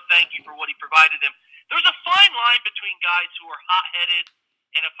to no thank you for what he provided them. There's a fine line between guys who are hot-headed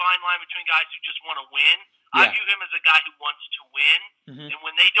and a fine line between guys who just want to win. Yeah. I view him as a guy who wants to win, and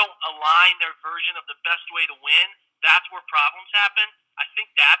when they don't align their version of the best way to win, that's where problems happen. I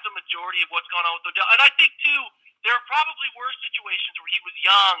think that's a majority of what's going on with Odell. And I think, too, there are probably worse situations where he was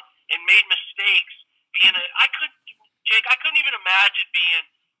young and made mistakes. Jake, I couldn't even imagine being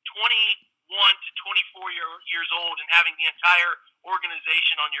 21 to 24 years old and having the entire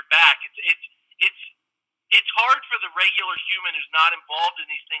organization on your back. It's hard for the regular human who's not involved in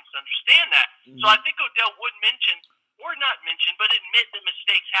these things to understand that. So I think Odell would mention, or not mention, but admit that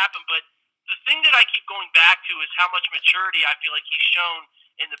mistakes happen. But the thing that I keep going back to is how much maturity I feel like he's shown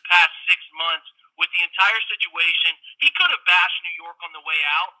in the past 6 months with the entire situation. He could have bashed New York on the way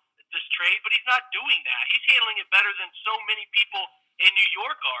out this trade, but he's not doing that. He's handling it better than so many people in New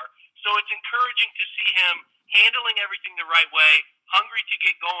York are. So it's encouraging to see him handling everything the right way, hungry to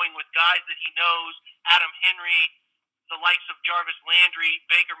get going with guys that he knows, Adam Henry, the likes of Jarvis Landry,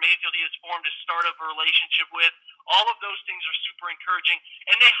 Baker Mayfield he has formed a startup relationship with. All of those things are super encouraging.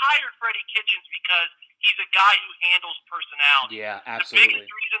 And they hired Freddie Kitchens because he's a guy who handles personality. Yeah, The absolutely.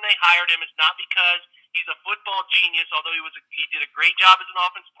 biggest reason they hired him is not because he's a football genius, although he did a great job as an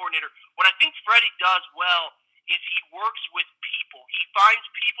offensive coordinator. What I think Freddie does well is he works with people. He finds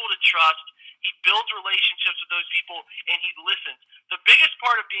people to trust. He builds relationships with those people, and he listens. The biggest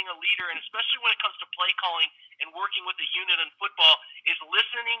part of being a leader, and especially when it comes to play calling and working with a unit in football, is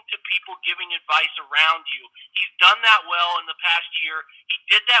listening to people giving advice around you. He's done that well in the past year. He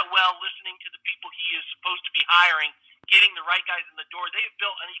did that well listening to the people he is supposed to be hiring, getting the right guys in the door. They have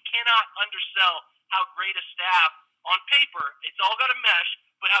built, and he cannot undersell how great a staff on paper. It's all got to mesh,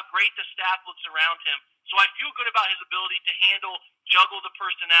 but how great the staff looks around him. So I feel good about his ability to juggle the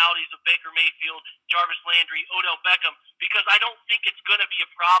personalities of Baker Mayfield, Jarvis Landry, Odell Beckham, because I don't think it's going to be a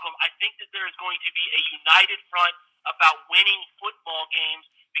problem. I think that there is going to be a united front about winning football games,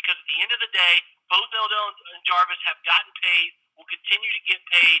 because at the end of the day, both Odell and Jarvis have gotten paid, will continue to get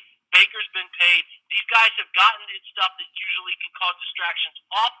paid. Baker's been paid. These guys have gotten the stuff that usually can cause distractions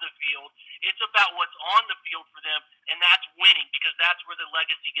off the field. It's about what's on the field for them, and that's winning, because that's where the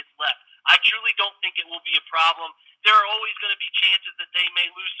legacy gets left. I truly don't think it will be a problem. There are always going to be chances that they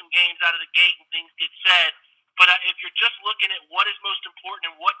may lose some games out of the gate and things get said, but if you're just looking at what is most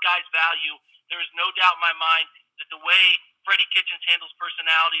important and what guys value, there is no doubt in my mind that the way Freddie Kitchens handles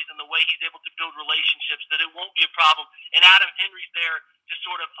personalities and the way he's able to build relationships, that it won't be a problem. And Adam Henry's there to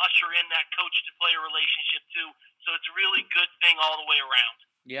sort of usher in that coach-to-player relationship too. So it's a really good thing all the way around.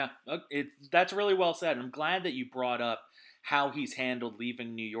 Yeah, that's really well said. I'm glad that you brought up how he's handled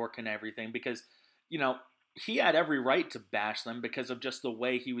leaving New York and everything, because, he had every right to bash them because of just the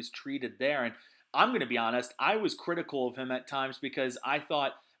way he was treated there. And I'm going to be honest, I was critical of him at times because I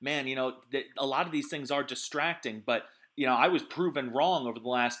thought, man, that a lot of these things are distracting, but I was proven wrong over the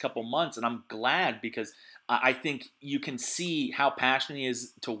last couple months, and I'm glad, because I think you can see how passionate he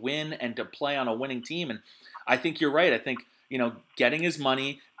is to win and to play on a winning team. And I think you're right. I think, getting his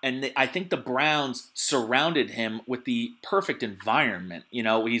money, and I think the Browns surrounded him with the perfect environment.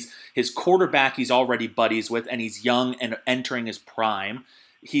 His quarterback he's already buddies with, and he's young and entering his prime.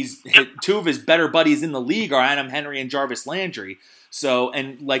 Two of his better buddies in the league are Adam Henry and Jarvis Landry. So,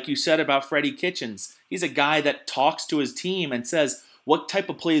 and like you said about Freddie Kitchens, he's a guy that talks to his team and says, what type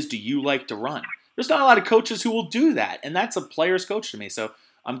of plays do you like to run? There's not a lot of coaches who will do that, and that's a player's coach to me. So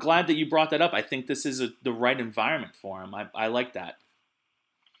I'm glad that you brought that up. I think this is the right environment for him. I like that.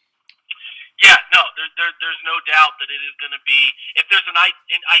 Yeah, no, there's no doubt that it is going to be, if there's an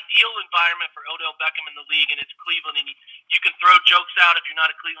ideal environment for Odell Beckham in the league, and it's Cleveland, and you can throw jokes out if you're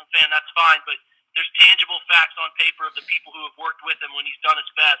not a Cleveland fan, that's fine, but there's tangible facts on paper of the people who have worked with him when he's done his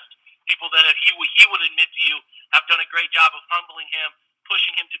best, people that he would admit to you have done a great job of humbling him,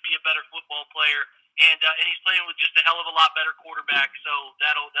 pushing him to be a better football player, and he's playing with just a hell of a lot better quarterback, so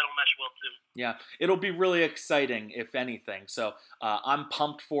that'll mesh well too. Yeah, it'll be really exciting, if anything. So I'm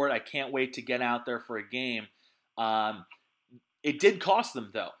pumped for it. I can't wait to get out there for a game. It did cost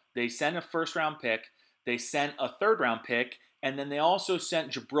them, though. They sent a first-round pick. They sent a third-round pick. And then they also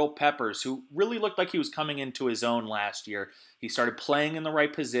sent Jabril Peppers, who really looked like he was coming into his own last year. He started playing in the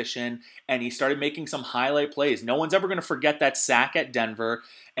right position, and he started making some highlight plays. No one's ever going to forget that sack at Denver,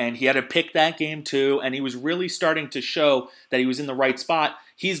 and he had to pick that game too, and he was really starting to show that he was in the right spot.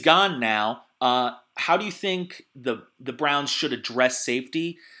 He's gone now. How do you think the Browns should address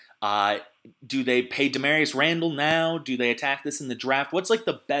safety? Do they pay Demarius Randall now? Do they attack this in the draft? What's like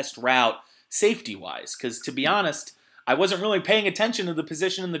the best route safety-wise? Because to be honest, I wasn't really paying attention to the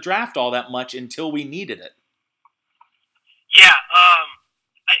position in the draft all that much until we needed it. Yeah,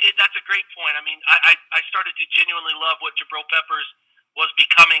 that's a great point. I mean, I started to genuinely love what Jabril Peppers was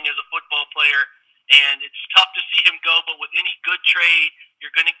becoming as a football player, and it's tough to see him go, but with any good trade,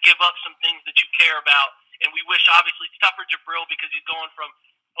 you're going to give up some things that you care about, and we wish, obviously, it's tough for Jabril because he's going from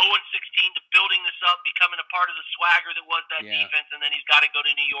 0-16 to building this up, becoming a part of the swagger that was that defense, and then he's got to go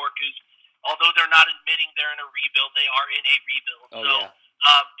to New York, who's, although they're not admitting they're in a rebuild, they are in a rebuild.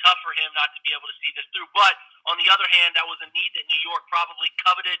 Tough for him not to be able to see this through. But on the other hand, that was a need that New York probably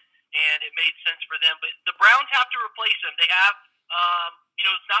coveted, and it made sense for them. But the Browns have to replace him. They have,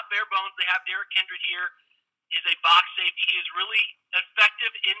 it's not bare bones. They have Derrick Henry here, is a box safety. He is really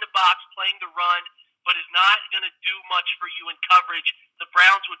effective in the box playing the run, but is not going to do much for you in coverage the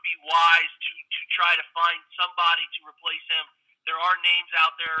Browns would be wise to try to find somebody to replace him. There are names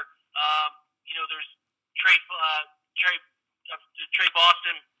out there. There's Trey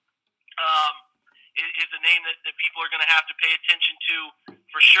Boston is a name that people are going to have to pay attention to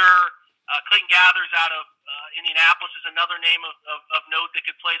for sure. Clayton Gathers out of Indianapolis is another name of note that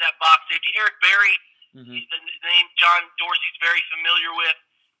could play that box safety. Eric Berry, the name John Dorsey's very familiar with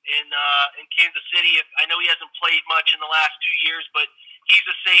in Kansas City. I know he hasn't played much in the last 2 years, but he's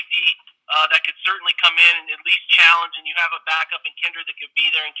a safety that could certainly come in and at least challenge, and you have a backup in Kendra that could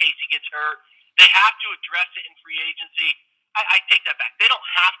be there in case he gets hurt. They have to address it in free agency. I take that back. They don't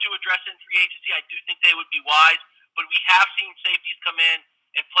have to address it in free agency. I do think they would be wise, but we have seen safeties come in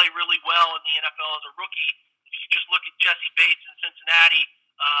and play really well in the NFL as a rookie. If you just look at Jesse Bates in Cincinnati,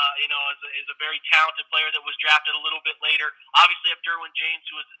 is a very talented player that was drafted a little bit later. Obviously, you have Derwin James,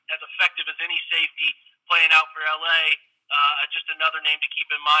 who is as effective as any safety playing out for LA. Just another name to keep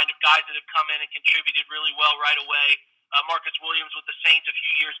in mind of guys that have come in and contributed really well right away. Marcus Williams with the Saints a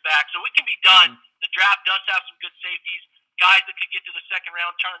few years back. So it can be done. The draft does have some good safeties, guys that could get to the second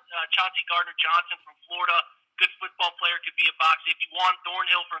round. Chauncey Gardner-Johnson from Florida, good football player, could be a box safety. Juan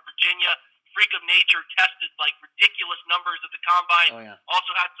Thornhill from Virginia, freak of nature, tested like ridiculous numbers at the combine. Oh, yeah.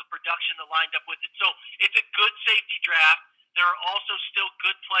 Also had some production that lined up with it. So it's a good safety draft. There are also still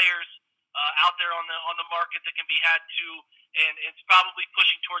good players out there on the market that can be had too, and it's probably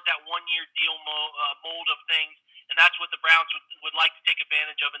pushing toward that 1-year deal mold of things. And that's what the Browns would like to take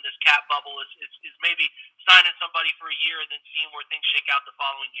advantage of in this cap bubble is maybe signing somebody for a year and then seeing where things shake out the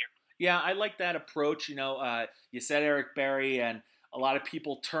following year. Yeah, I like that approach. You said Eric Berry, and a lot of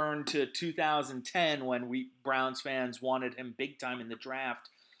people turned to 2010 when Browns fans wanted him big time in the draft.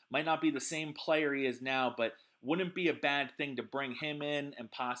 Might not be the same player he is now, but wouldn't be a bad thing to bring him in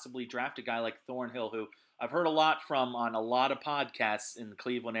and possibly draft a guy like Thornhill, who I've heard a lot from on a lot of podcasts in the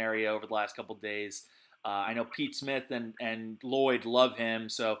Cleveland area over the last couple of days. I know Pete Smith and Lloyd love him,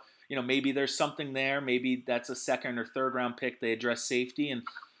 so maybe there's something there. Maybe that's a second or third round pick. They address safety and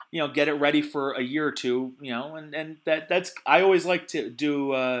get it ready for a year or two. And that's I always like to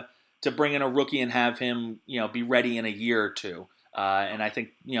do to bring in a rookie and have him be ready in a year or two. And I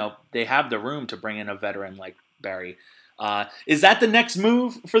think they have the room to bring in a veteran like Berry. Is that the next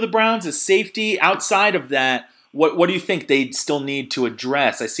move for the Browns? Is safety? Outside of that, what do you think they still need to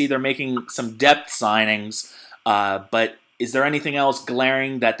address? I see they're making some depth signings, but is there anything else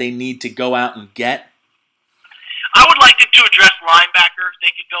glaring that they need to go out and get? I would like them to address linebacker.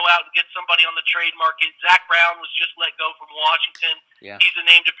 They could go out and get somebody on the trade market. Zach Brown was just let go from Washington. Yeah. He's a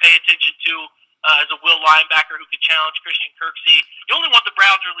name to pay attention to as a will linebacker who could challenge Christian Kirksey. You only want the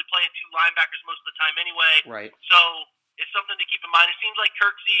Browns really playing two linebackers most of the time anyway. Right. So it's something to keep in mind. It seems like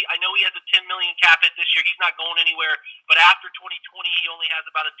Kirksey, I know he has a $10 million cap hit this year. He's not going anywhere. But after 2020, he only has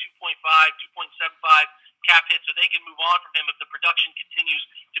about a 2.5, 2.75 cap hit, so they can move on from him if the production continues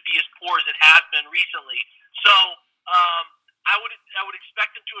to be as poor as it has been recently. So I would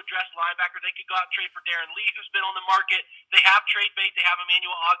expect them to address linebacker. They could go out and trade for Darren Lee, who's been on the market. They have trade bait. They have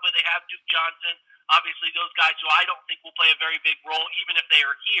Emmanuel Ogbah. They have Duke Johnson. Obviously, those guys who I don't think will play a very big role, even if they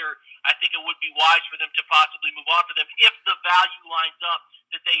are here. I think it would be wise for them to possibly move on for them if the value lines up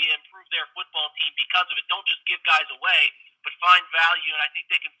that they improve their football team because of it. Don't just give guys away, but find value, and I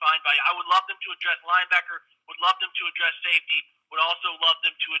think they can find value. I would love them to address linebacker, would love them to address safety, would also love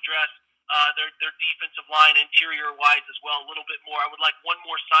them to address their defensive line interior-wise as well a little bit more. I would like one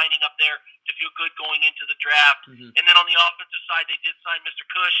more signing up there to feel good going into the draft. Mm-hmm. And then on the offensive side, they did sign Mr.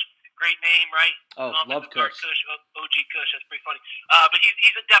 Cush. Great name, right? Oh, love Cush. OG Cush, that's pretty funny. But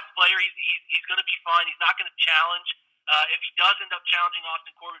he's a depth player. He's going to be fine. He's not going to challenge. If he does end up challenging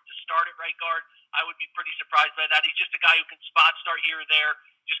Austin Corbett to start at right guard, I would be pretty surprised by that. He's just a guy who can spot start here or there,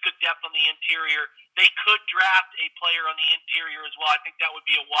 just good depth on the interior. They could draft a player on the interior as well. I think that would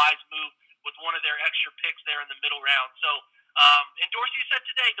be a wise move with one of their extra picks there in the middle round. So, and Dorsey said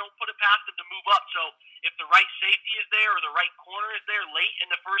today, don't put it past them to move up. So if the right safety is there or the right corner is there late in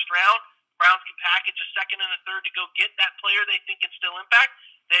the first round, Browns can package a second and a third to go get that player they think can still impact.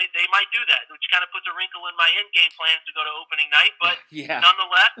 They might do that, which kind of puts a wrinkle in my end game plans to go to opening night. But yeah.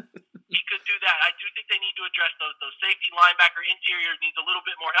 Nonetheless, he could do that. I do think they need to address those safety, linebacker, interior needs a little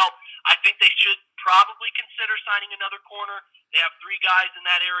bit more help. I think they should probably consider signing another corner. They have 3 guys in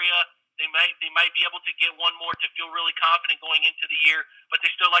that area. They might be able to get one more to feel really confident going into the year. But they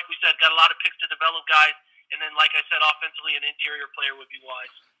still, like we said, got a lot of picks to develop guys. And then, like I said, offensively, an interior player would be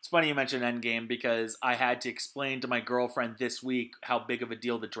wise. It's funny you mentioned Endgame because I had to explain to my girlfriend this week how big of a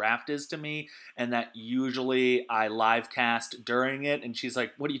deal the draft is to me, and that usually I live cast during it, and she's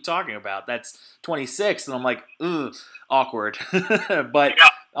like, "What are you talking about? That's 26," and I'm like, "Ugh, awkward." But Yeah.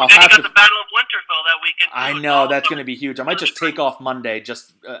 I'll Then you have got to. the Battle of Winterfell that weekend. I Too. know that's going to be huge. I might just take off Monday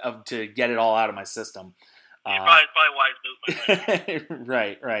just to get it all out of my system. Probably wise move.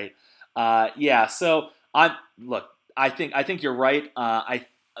 Right. Yeah. So I think you're right.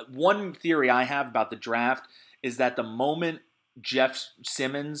 One theory I have about the draft is that the moment Jeff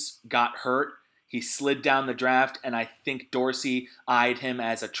Simmons got hurt, he slid down the draft, and I think Dorsey eyed him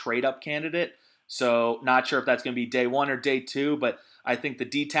as a trade-up candidate. So not sure if that's going to be day 1 or day 2, but I think the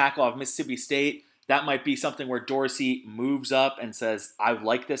D tackle of Mississippi State, that might be something where Dorsey moves up and says, "I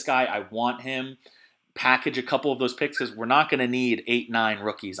like this guy. I want him." Package a couple of those picks because we're not going to need 8-9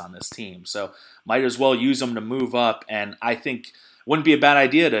 rookies on this team. So might as well use them to move up. And I think it wouldn't be a bad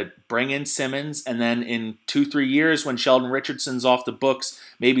idea to bring in Simmons, and then in 2-3 years when Sheldon Richardson's off the books,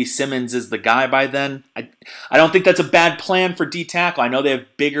 maybe Simmons is the guy by then. I don't think that's a bad plan for D tackle. I know they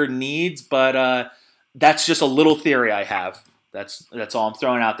have bigger needs, but that's just a little theory I have. That's all I'm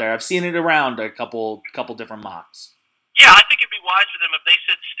throwing out there. I've seen it around a couple different mocks. Yeah, I think it'd be wise for them if they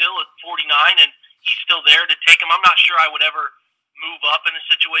sit still at 49 and he's still there to take him. I'm not sure I would ever move up in a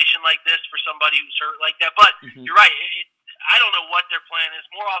situation like this for somebody who's hurt like that. But you're right. I don't know what their plan is.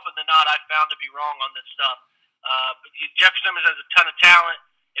 More often than not, I've found to be wrong on this stuff. But Jeff Simmons has a ton of talent.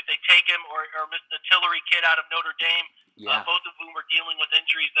 If they take him, or the Tillery kid out of Notre Dame, both of whom are dealing with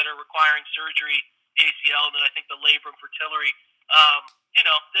injuries that are requiring surgery, the ACL, and then I think the labrum for Tillery.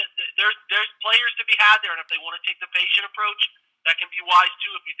 There's players to be had there, and if they want to take the patient approach, that can be wise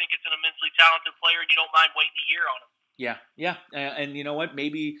too if you think it's an immensely talented player and you don't mind waiting a year on him. Yeah. And you know what?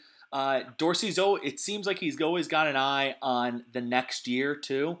 Maybe Dorsey's. It seems like he's always got an eye on the next year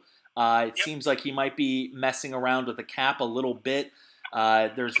too. It seems like he might be messing around with the cap a little bit.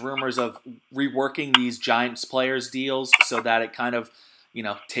 There's rumors of reworking these Giants players deals so that it kind of,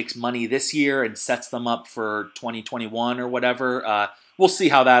 takes money this year and sets them up for 2021 or whatever. We'll see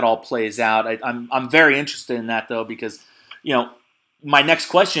how that all plays out. I'm very interested in that though because, my next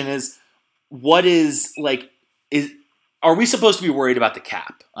question is, are we supposed to be worried about the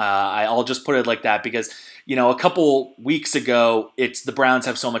cap? I'll just put it like that because, a couple weeks ago, it's the Browns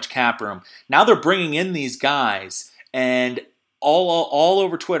have so much cap room. Now they're bringing in these guys, and all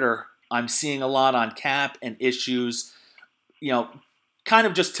over Twitter, I'm seeing a lot on cap and issues. Kind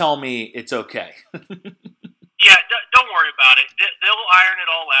of just tell me it's okay. Yeah, don't worry about it. They'll iron it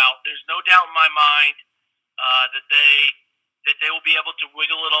all out. There's no doubt in my mind that they will be able to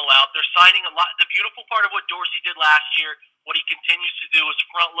wiggle it all out. They're signing a lot. The beautiful part of what Dorsey did last year, what he continues to do is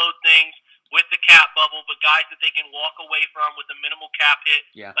front load things with the cap bubble, but guys that they can walk away from with a minimal cap hit,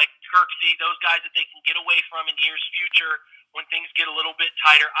 like Kirksey, those guys that they can get away from in years future when things get a little bit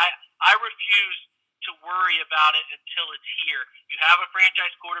tighter. I refuse to worry about it until it's here. You have a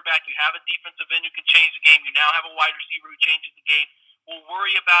franchise quarterback, you have a defensive end who can change the game, you now have a wide receiver who changes the game. We'll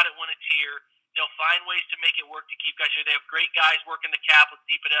worry about it when it's here. They'll find ways to make it work to keep guys here. They have great guys working the cap with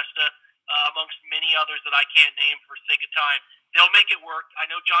DePodesta, amongst many others that I can't name for sake of time. They'll make it work. I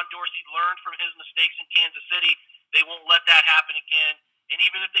know John Dorsey learned from his mistakes in Kansas City. They won't let that happen again. And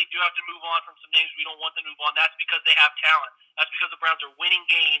even if they do have to move on from some names we don't want them to move on, that's because they have talent. That's because the Browns are winning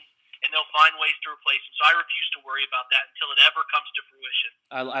games, and they'll find ways to replace them. So I refuse to worry about that until it ever comes to fruition.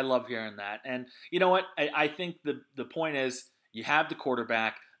 I love hearing that. And you know what? I think the point is you have the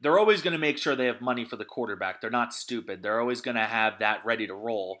quarterback. They're always going to make sure they have money for the quarterback. They're not stupid. They're always going to have that ready to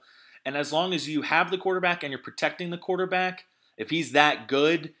roll. And as long as you have the quarterback and you're protecting the quarterback, if he's that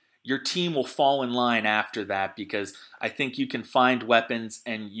good, your team will fall in line after that because I think you can find weapons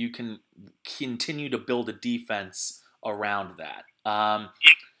and you can continue to build a defense around that.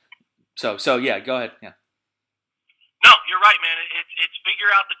 So yeah, go ahead. Yeah. No, you're right, man. It's figure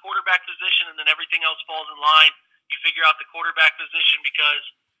out the quarterback position and then everything else falls in line. You figure out the quarterback position because,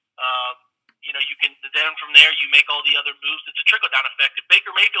 you can, then from there you make all the other moves. It's a trickle-down effect. If Baker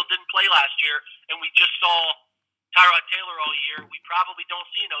Mayfield didn't play last year and we just saw Tyrod Taylor all year, we probably don't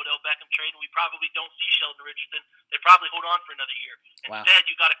see an Odell Beckham trade, and we probably don't see Sheldon Richardson. They probably hold on for another year. Wow. Instead,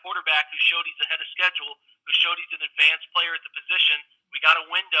 you got a quarterback who showed he's ahead of schedule, who showed he's an advanced player at the position. We got a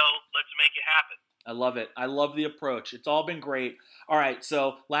window. Let's make it happen. I love it. I love the approach. It's all been great. All right,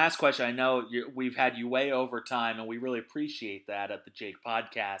 so last question. I know we've had you way over time, and we really appreciate that at the Jake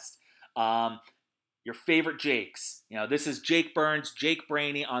Podcast. Your favorite Jakes. This is Jake Burns, Jake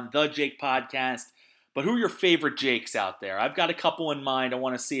Brainy on the Jake Podcast. But who are your favorite Jakes out there? I've got a couple in mind. I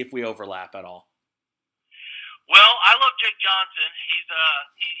want to see if we overlap at all. Well, I love Jake Johnson.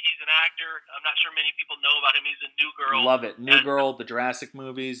 He's an actor. I'm not sure many people know about him. He's in New Girl. Love it. New Girl, the Jurassic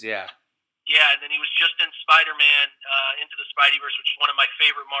movies, yeah. Yeah, and then he was just in Spider-Man Into the Spideyverse, which is one of my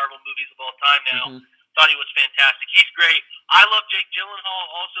favorite Marvel movies of all time now. Thought he was fantastic. He's great. I love Jake Gyllenhaal,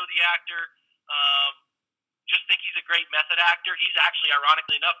 also the actor. Just think he's a great method actor. He's actually,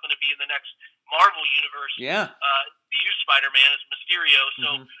 ironically enough, going to be in the next Marvel universe. Yeah. The new Spider-Man is Mysterio. So,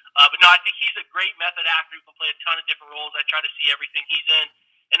 but no, I think he's a great method actor who can play a ton of different roles. I try to see everything he's in.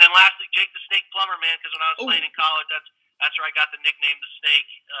 And then lastly, Jake the Snake Plumber, man, because when I was playing in college, that's where I got the nickname the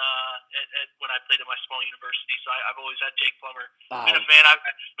Snake when I played at my small university. So I've always had Jake Plummer. Been a fan. I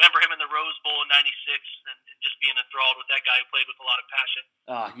remember him in the Rose Bowl in '96 and just being enthralled with that guy who played with a lot of passion.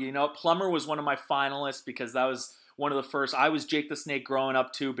 Plummer was one of my finalists because that was one of the first. I was Jake the Snake growing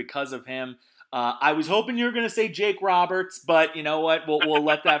up too because of him. I was hoping you were going to say Jake Roberts, but you know what? We'll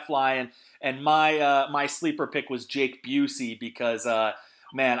let that fly. And my sleeper pick was Jake Busey because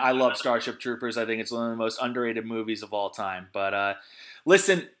man, I love Starship Troopers. I think it's one of the most underrated movies of all time. But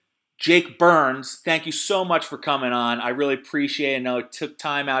listen, Jake Burns, thank you so much for coming on. I really appreciate it. I know it took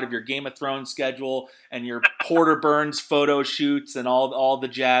time out of your Game of Thrones schedule and your Porter Burns photo shoots and all the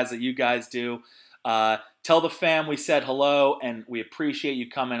jazz that you guys do. Tell the fam we said hello, and we appreciate you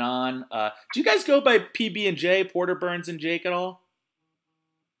coming on. Do you guys go by PB&J, Porter Burns and Jake at all?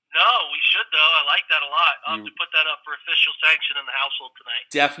 No, we should, though. I like that a lot. I'll have to put that up for official sanction in the household tonight.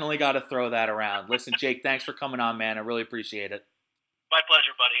 Definitely got to throw that around. Listen, Jake, thanks for coming on, man. I really appreciate it. My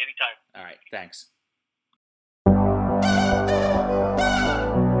pleasure, buddy. Anytime. All right, thanks.